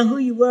understand who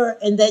you were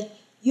and that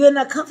you're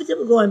not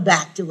comfortable going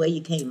back to where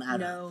you came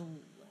out of. No,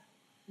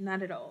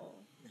 not at all.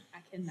 I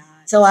cannot.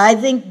 So I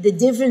think the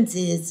difference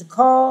is the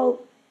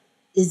call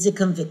is the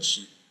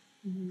conviction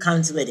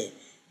comes with it.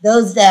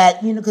 Those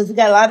that, because we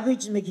got a lot of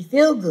preachers make you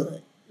feel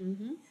good,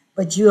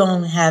 but you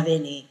don't have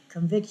any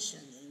conviction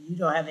and you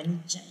don't have any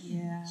change.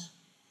 Yeah.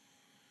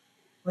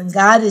 When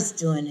God is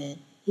doing it,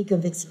 he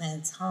convicts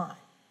man's heart.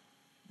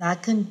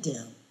 Not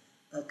condemn,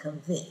 but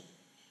convict.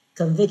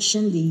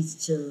 Conviction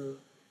leads to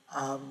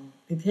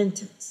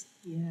repentance.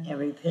 Yeah. And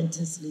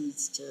repentance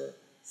leads to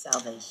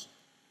salvation.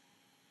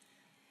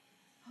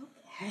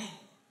 Okay.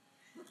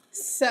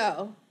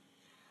 So,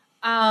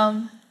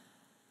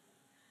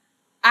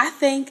 I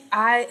think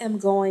I am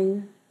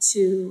going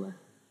to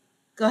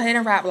go ahead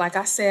and wrap. Like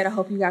I said, I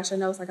hope you got your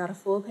notes. I got a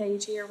full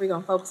page here. We're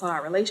going to focus on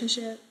our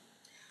relationship.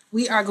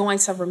 We are going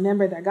to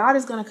remember that God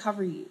is going to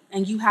cover you,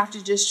 and you have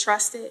to just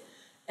trust it.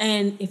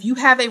 And if you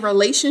have a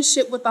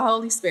relationship with the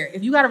Holy Spirit,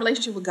 if you got a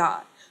relationship with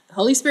God, the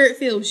Holy Spirit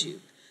fills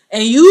you,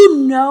 and you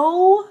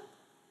know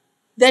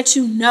that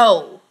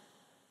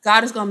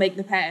God is going to make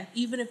the path,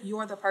 even if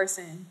you're the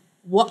person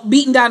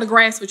beating down the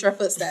grass with your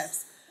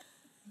footsteps.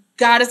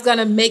 God is going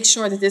to make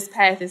sure that this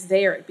path is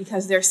there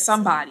because there's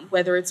somebody,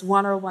 whether it's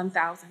 1 or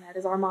 1,000. That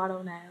is our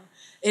motto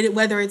now.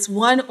 Whether it's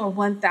 1 or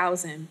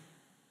 1,000,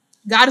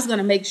 God is going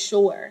to make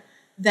sure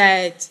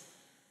that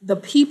the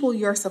people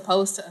you're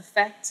supposed to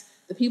affect,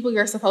 the people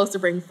you're supposed to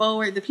bring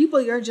forward, the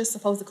people you're just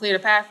supposed to clear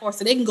the path for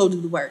so they can go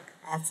do the work.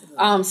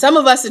 Absolutely. Some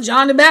of us are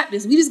John the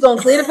Baptist. We just going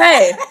to clear the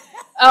path.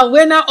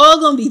 We're not all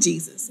going to be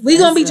Jesus. We're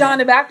going to be John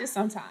the Baptist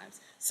sometimes.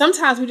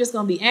 Sometimes we're just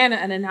going to be Anna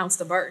and announce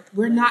the birth.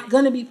 We're not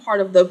going to be part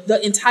of the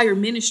entire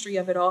ministry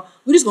of it all.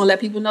 We're just going to let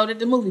people know that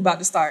the movie about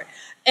to start.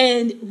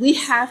 And we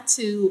have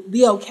to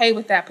be okay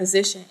with that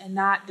position and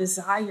not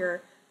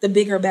desire the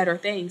bigger, better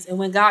things. And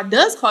when God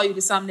does call you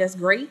to something that's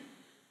great,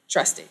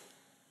 trust it.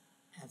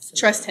 Absolutely.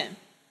 Trust him.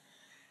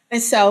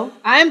 And so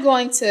I'm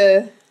going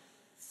to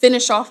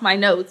finish off my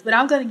notes, but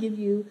I'm going to give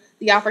you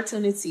the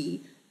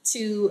opportunity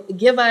to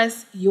give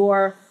us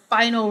your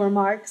final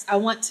remarks. I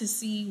want to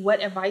see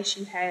what advice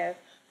you have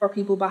for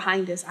people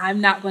behind us.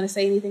 I'm not going to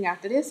say anything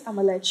after this. I'm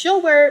going to let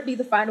your word be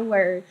the final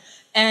word.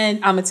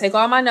 And I'm going to take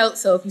all my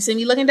notes. So if you see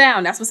me looking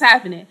down, that's what's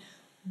happening.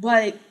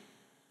 But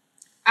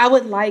I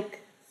would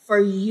like for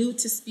you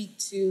to speak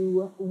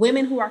to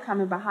women who are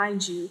coming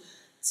behind you,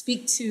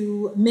 speak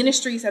to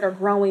ministries that are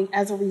growing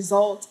as a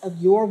result of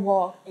your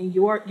walk and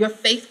your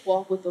faith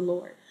walk with the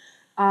Lord.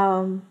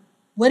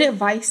 What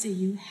advice do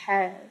you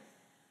have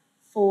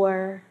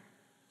for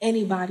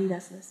anybody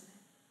that's listening?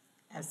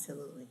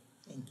 Absolutely.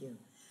 Thank you.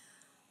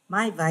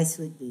 My advice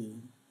would be,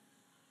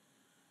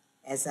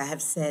 as I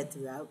have said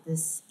throughout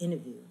this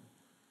interview,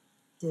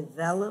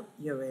 develop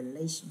your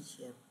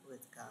relationship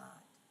with God.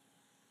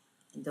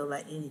 And don't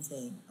let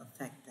anything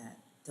affect that.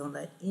 Don't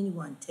let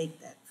anyone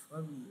take that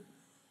from you,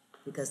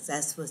 because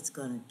that's what's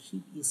going to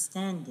keep you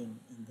standing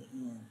in the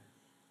end.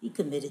 Be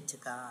committed to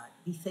God.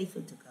 Be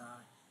faithful to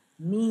God.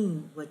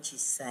 Mean what you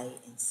say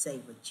and say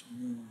what you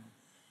mean.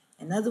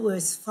 In other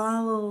words,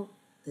 follow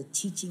the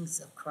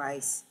teachings of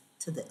Christ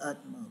to the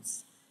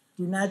utmost.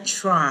 Do not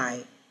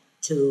try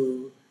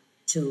to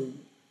do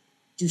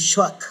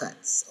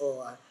shortcuts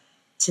or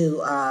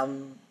to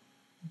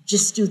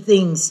just do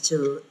things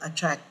to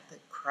attract the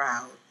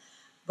crowd,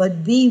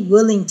 but be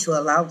willing to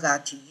allow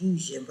God to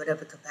use you in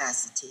whatever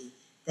capacity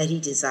that he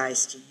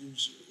desires to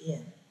use you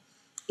in.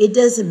 It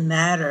doesn't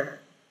matter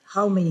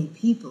how many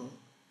people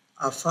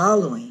are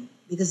following,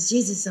 because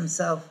Jesus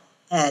himself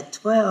had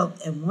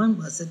 12 and one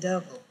was a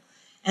devil.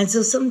 And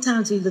so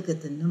sometimes we look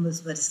at the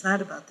numbers, but it's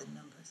not about the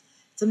numbers.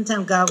 It's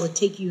Sometimes God will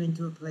take you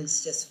into a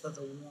place just for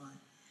the one.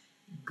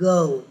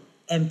 Go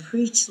and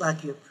preach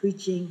like you're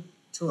preaching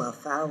to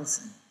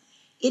 1,000.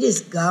 It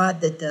is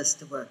God that does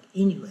the work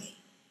anyway.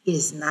 It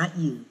is not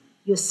you.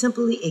 You're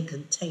simply a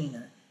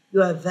container.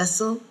 You're a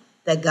vessel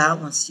that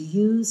God wants to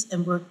use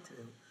and work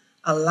through.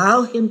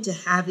 Allow him to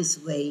have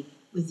his way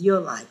with your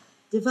life.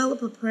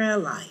 Develop a prayer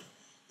life.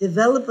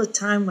 Develop a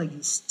time where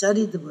you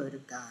study the Word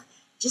of God.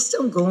 Just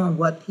don't go on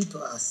what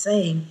people are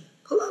saying.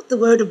 Pull out the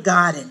Word of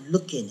God and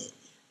look in it.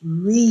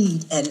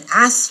 Read and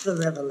ask for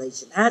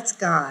revelation. Ask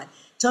God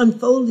to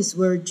unfold his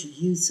Word to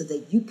you so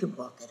that you can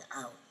walk it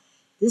out.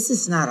 This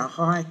is not a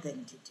hard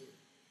thing to do.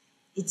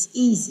 It's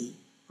easy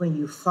when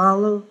you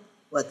follow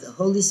what the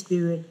Holy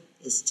Spirit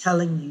is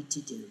telling you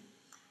to do.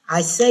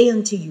 I say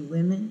unto you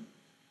women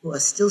who are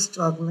still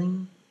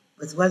struggling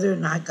with whether or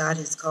not God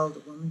has called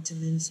a woman to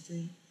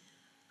ministry,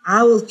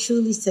 I will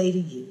truly say to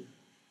you,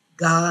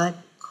 God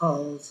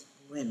calls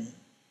women.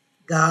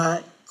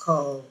 God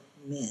calls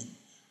men.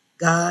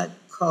 God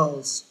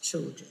calls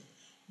children.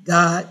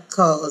 God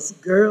calls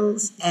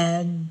girls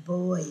and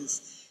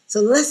boys. So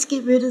let's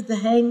get rid of the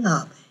hang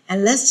up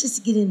and let's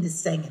just get in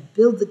this thing and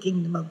build the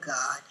kingdom of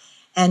God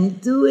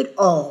and do it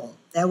all.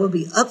 There will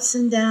be ups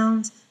and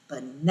downs,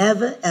 but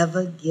never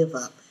ever give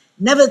up.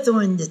 Never throw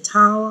in the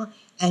towel,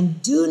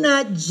 and do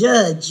not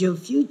judge your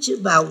future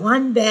by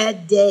one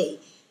bad day,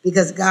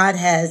 because God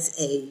has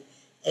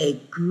a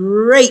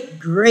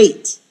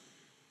great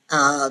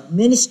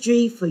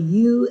ministry for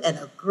you and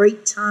a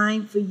great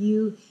time for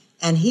you,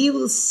 and he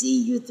will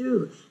see you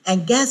through.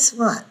 And guess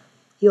what?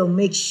 He'll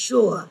make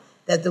sure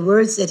that the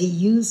words that he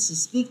used to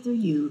speak through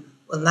you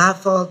will not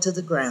fall to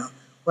the ground.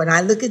 When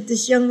I look at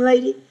this young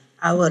lady,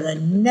 I would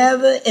have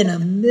never in a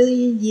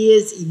million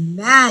years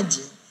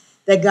imagined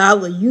that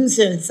God would use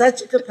her in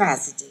such a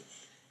capacity.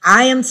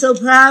 I am so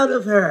proud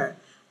of her.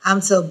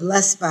 I'm so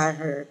blessed by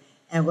her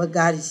and what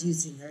God is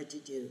using her to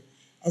do.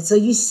 And so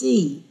you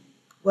see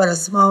what a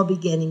small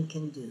beginning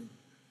can do.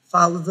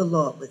 Follow the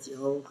Lord with your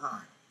whole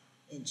heart.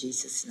 In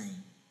Jesus'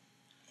 name,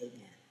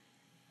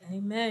 amen.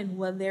 Amen.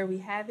 Well, there we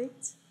have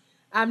it.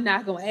 I'm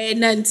not going to add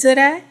nothing to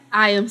that.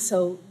 I am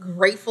so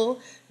grateful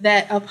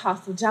that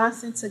Apostle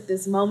Johnson took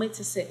this moment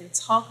to sit and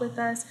talk with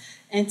us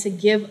and to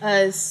give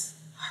us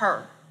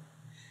her.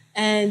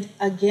 And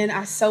again,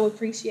 I so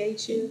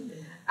appreciate you.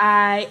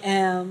 I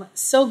am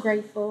so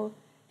grateful.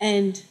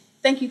 And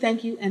thank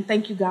you, and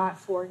thank you, God,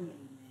 for you.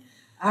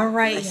 All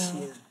right,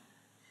 y'all.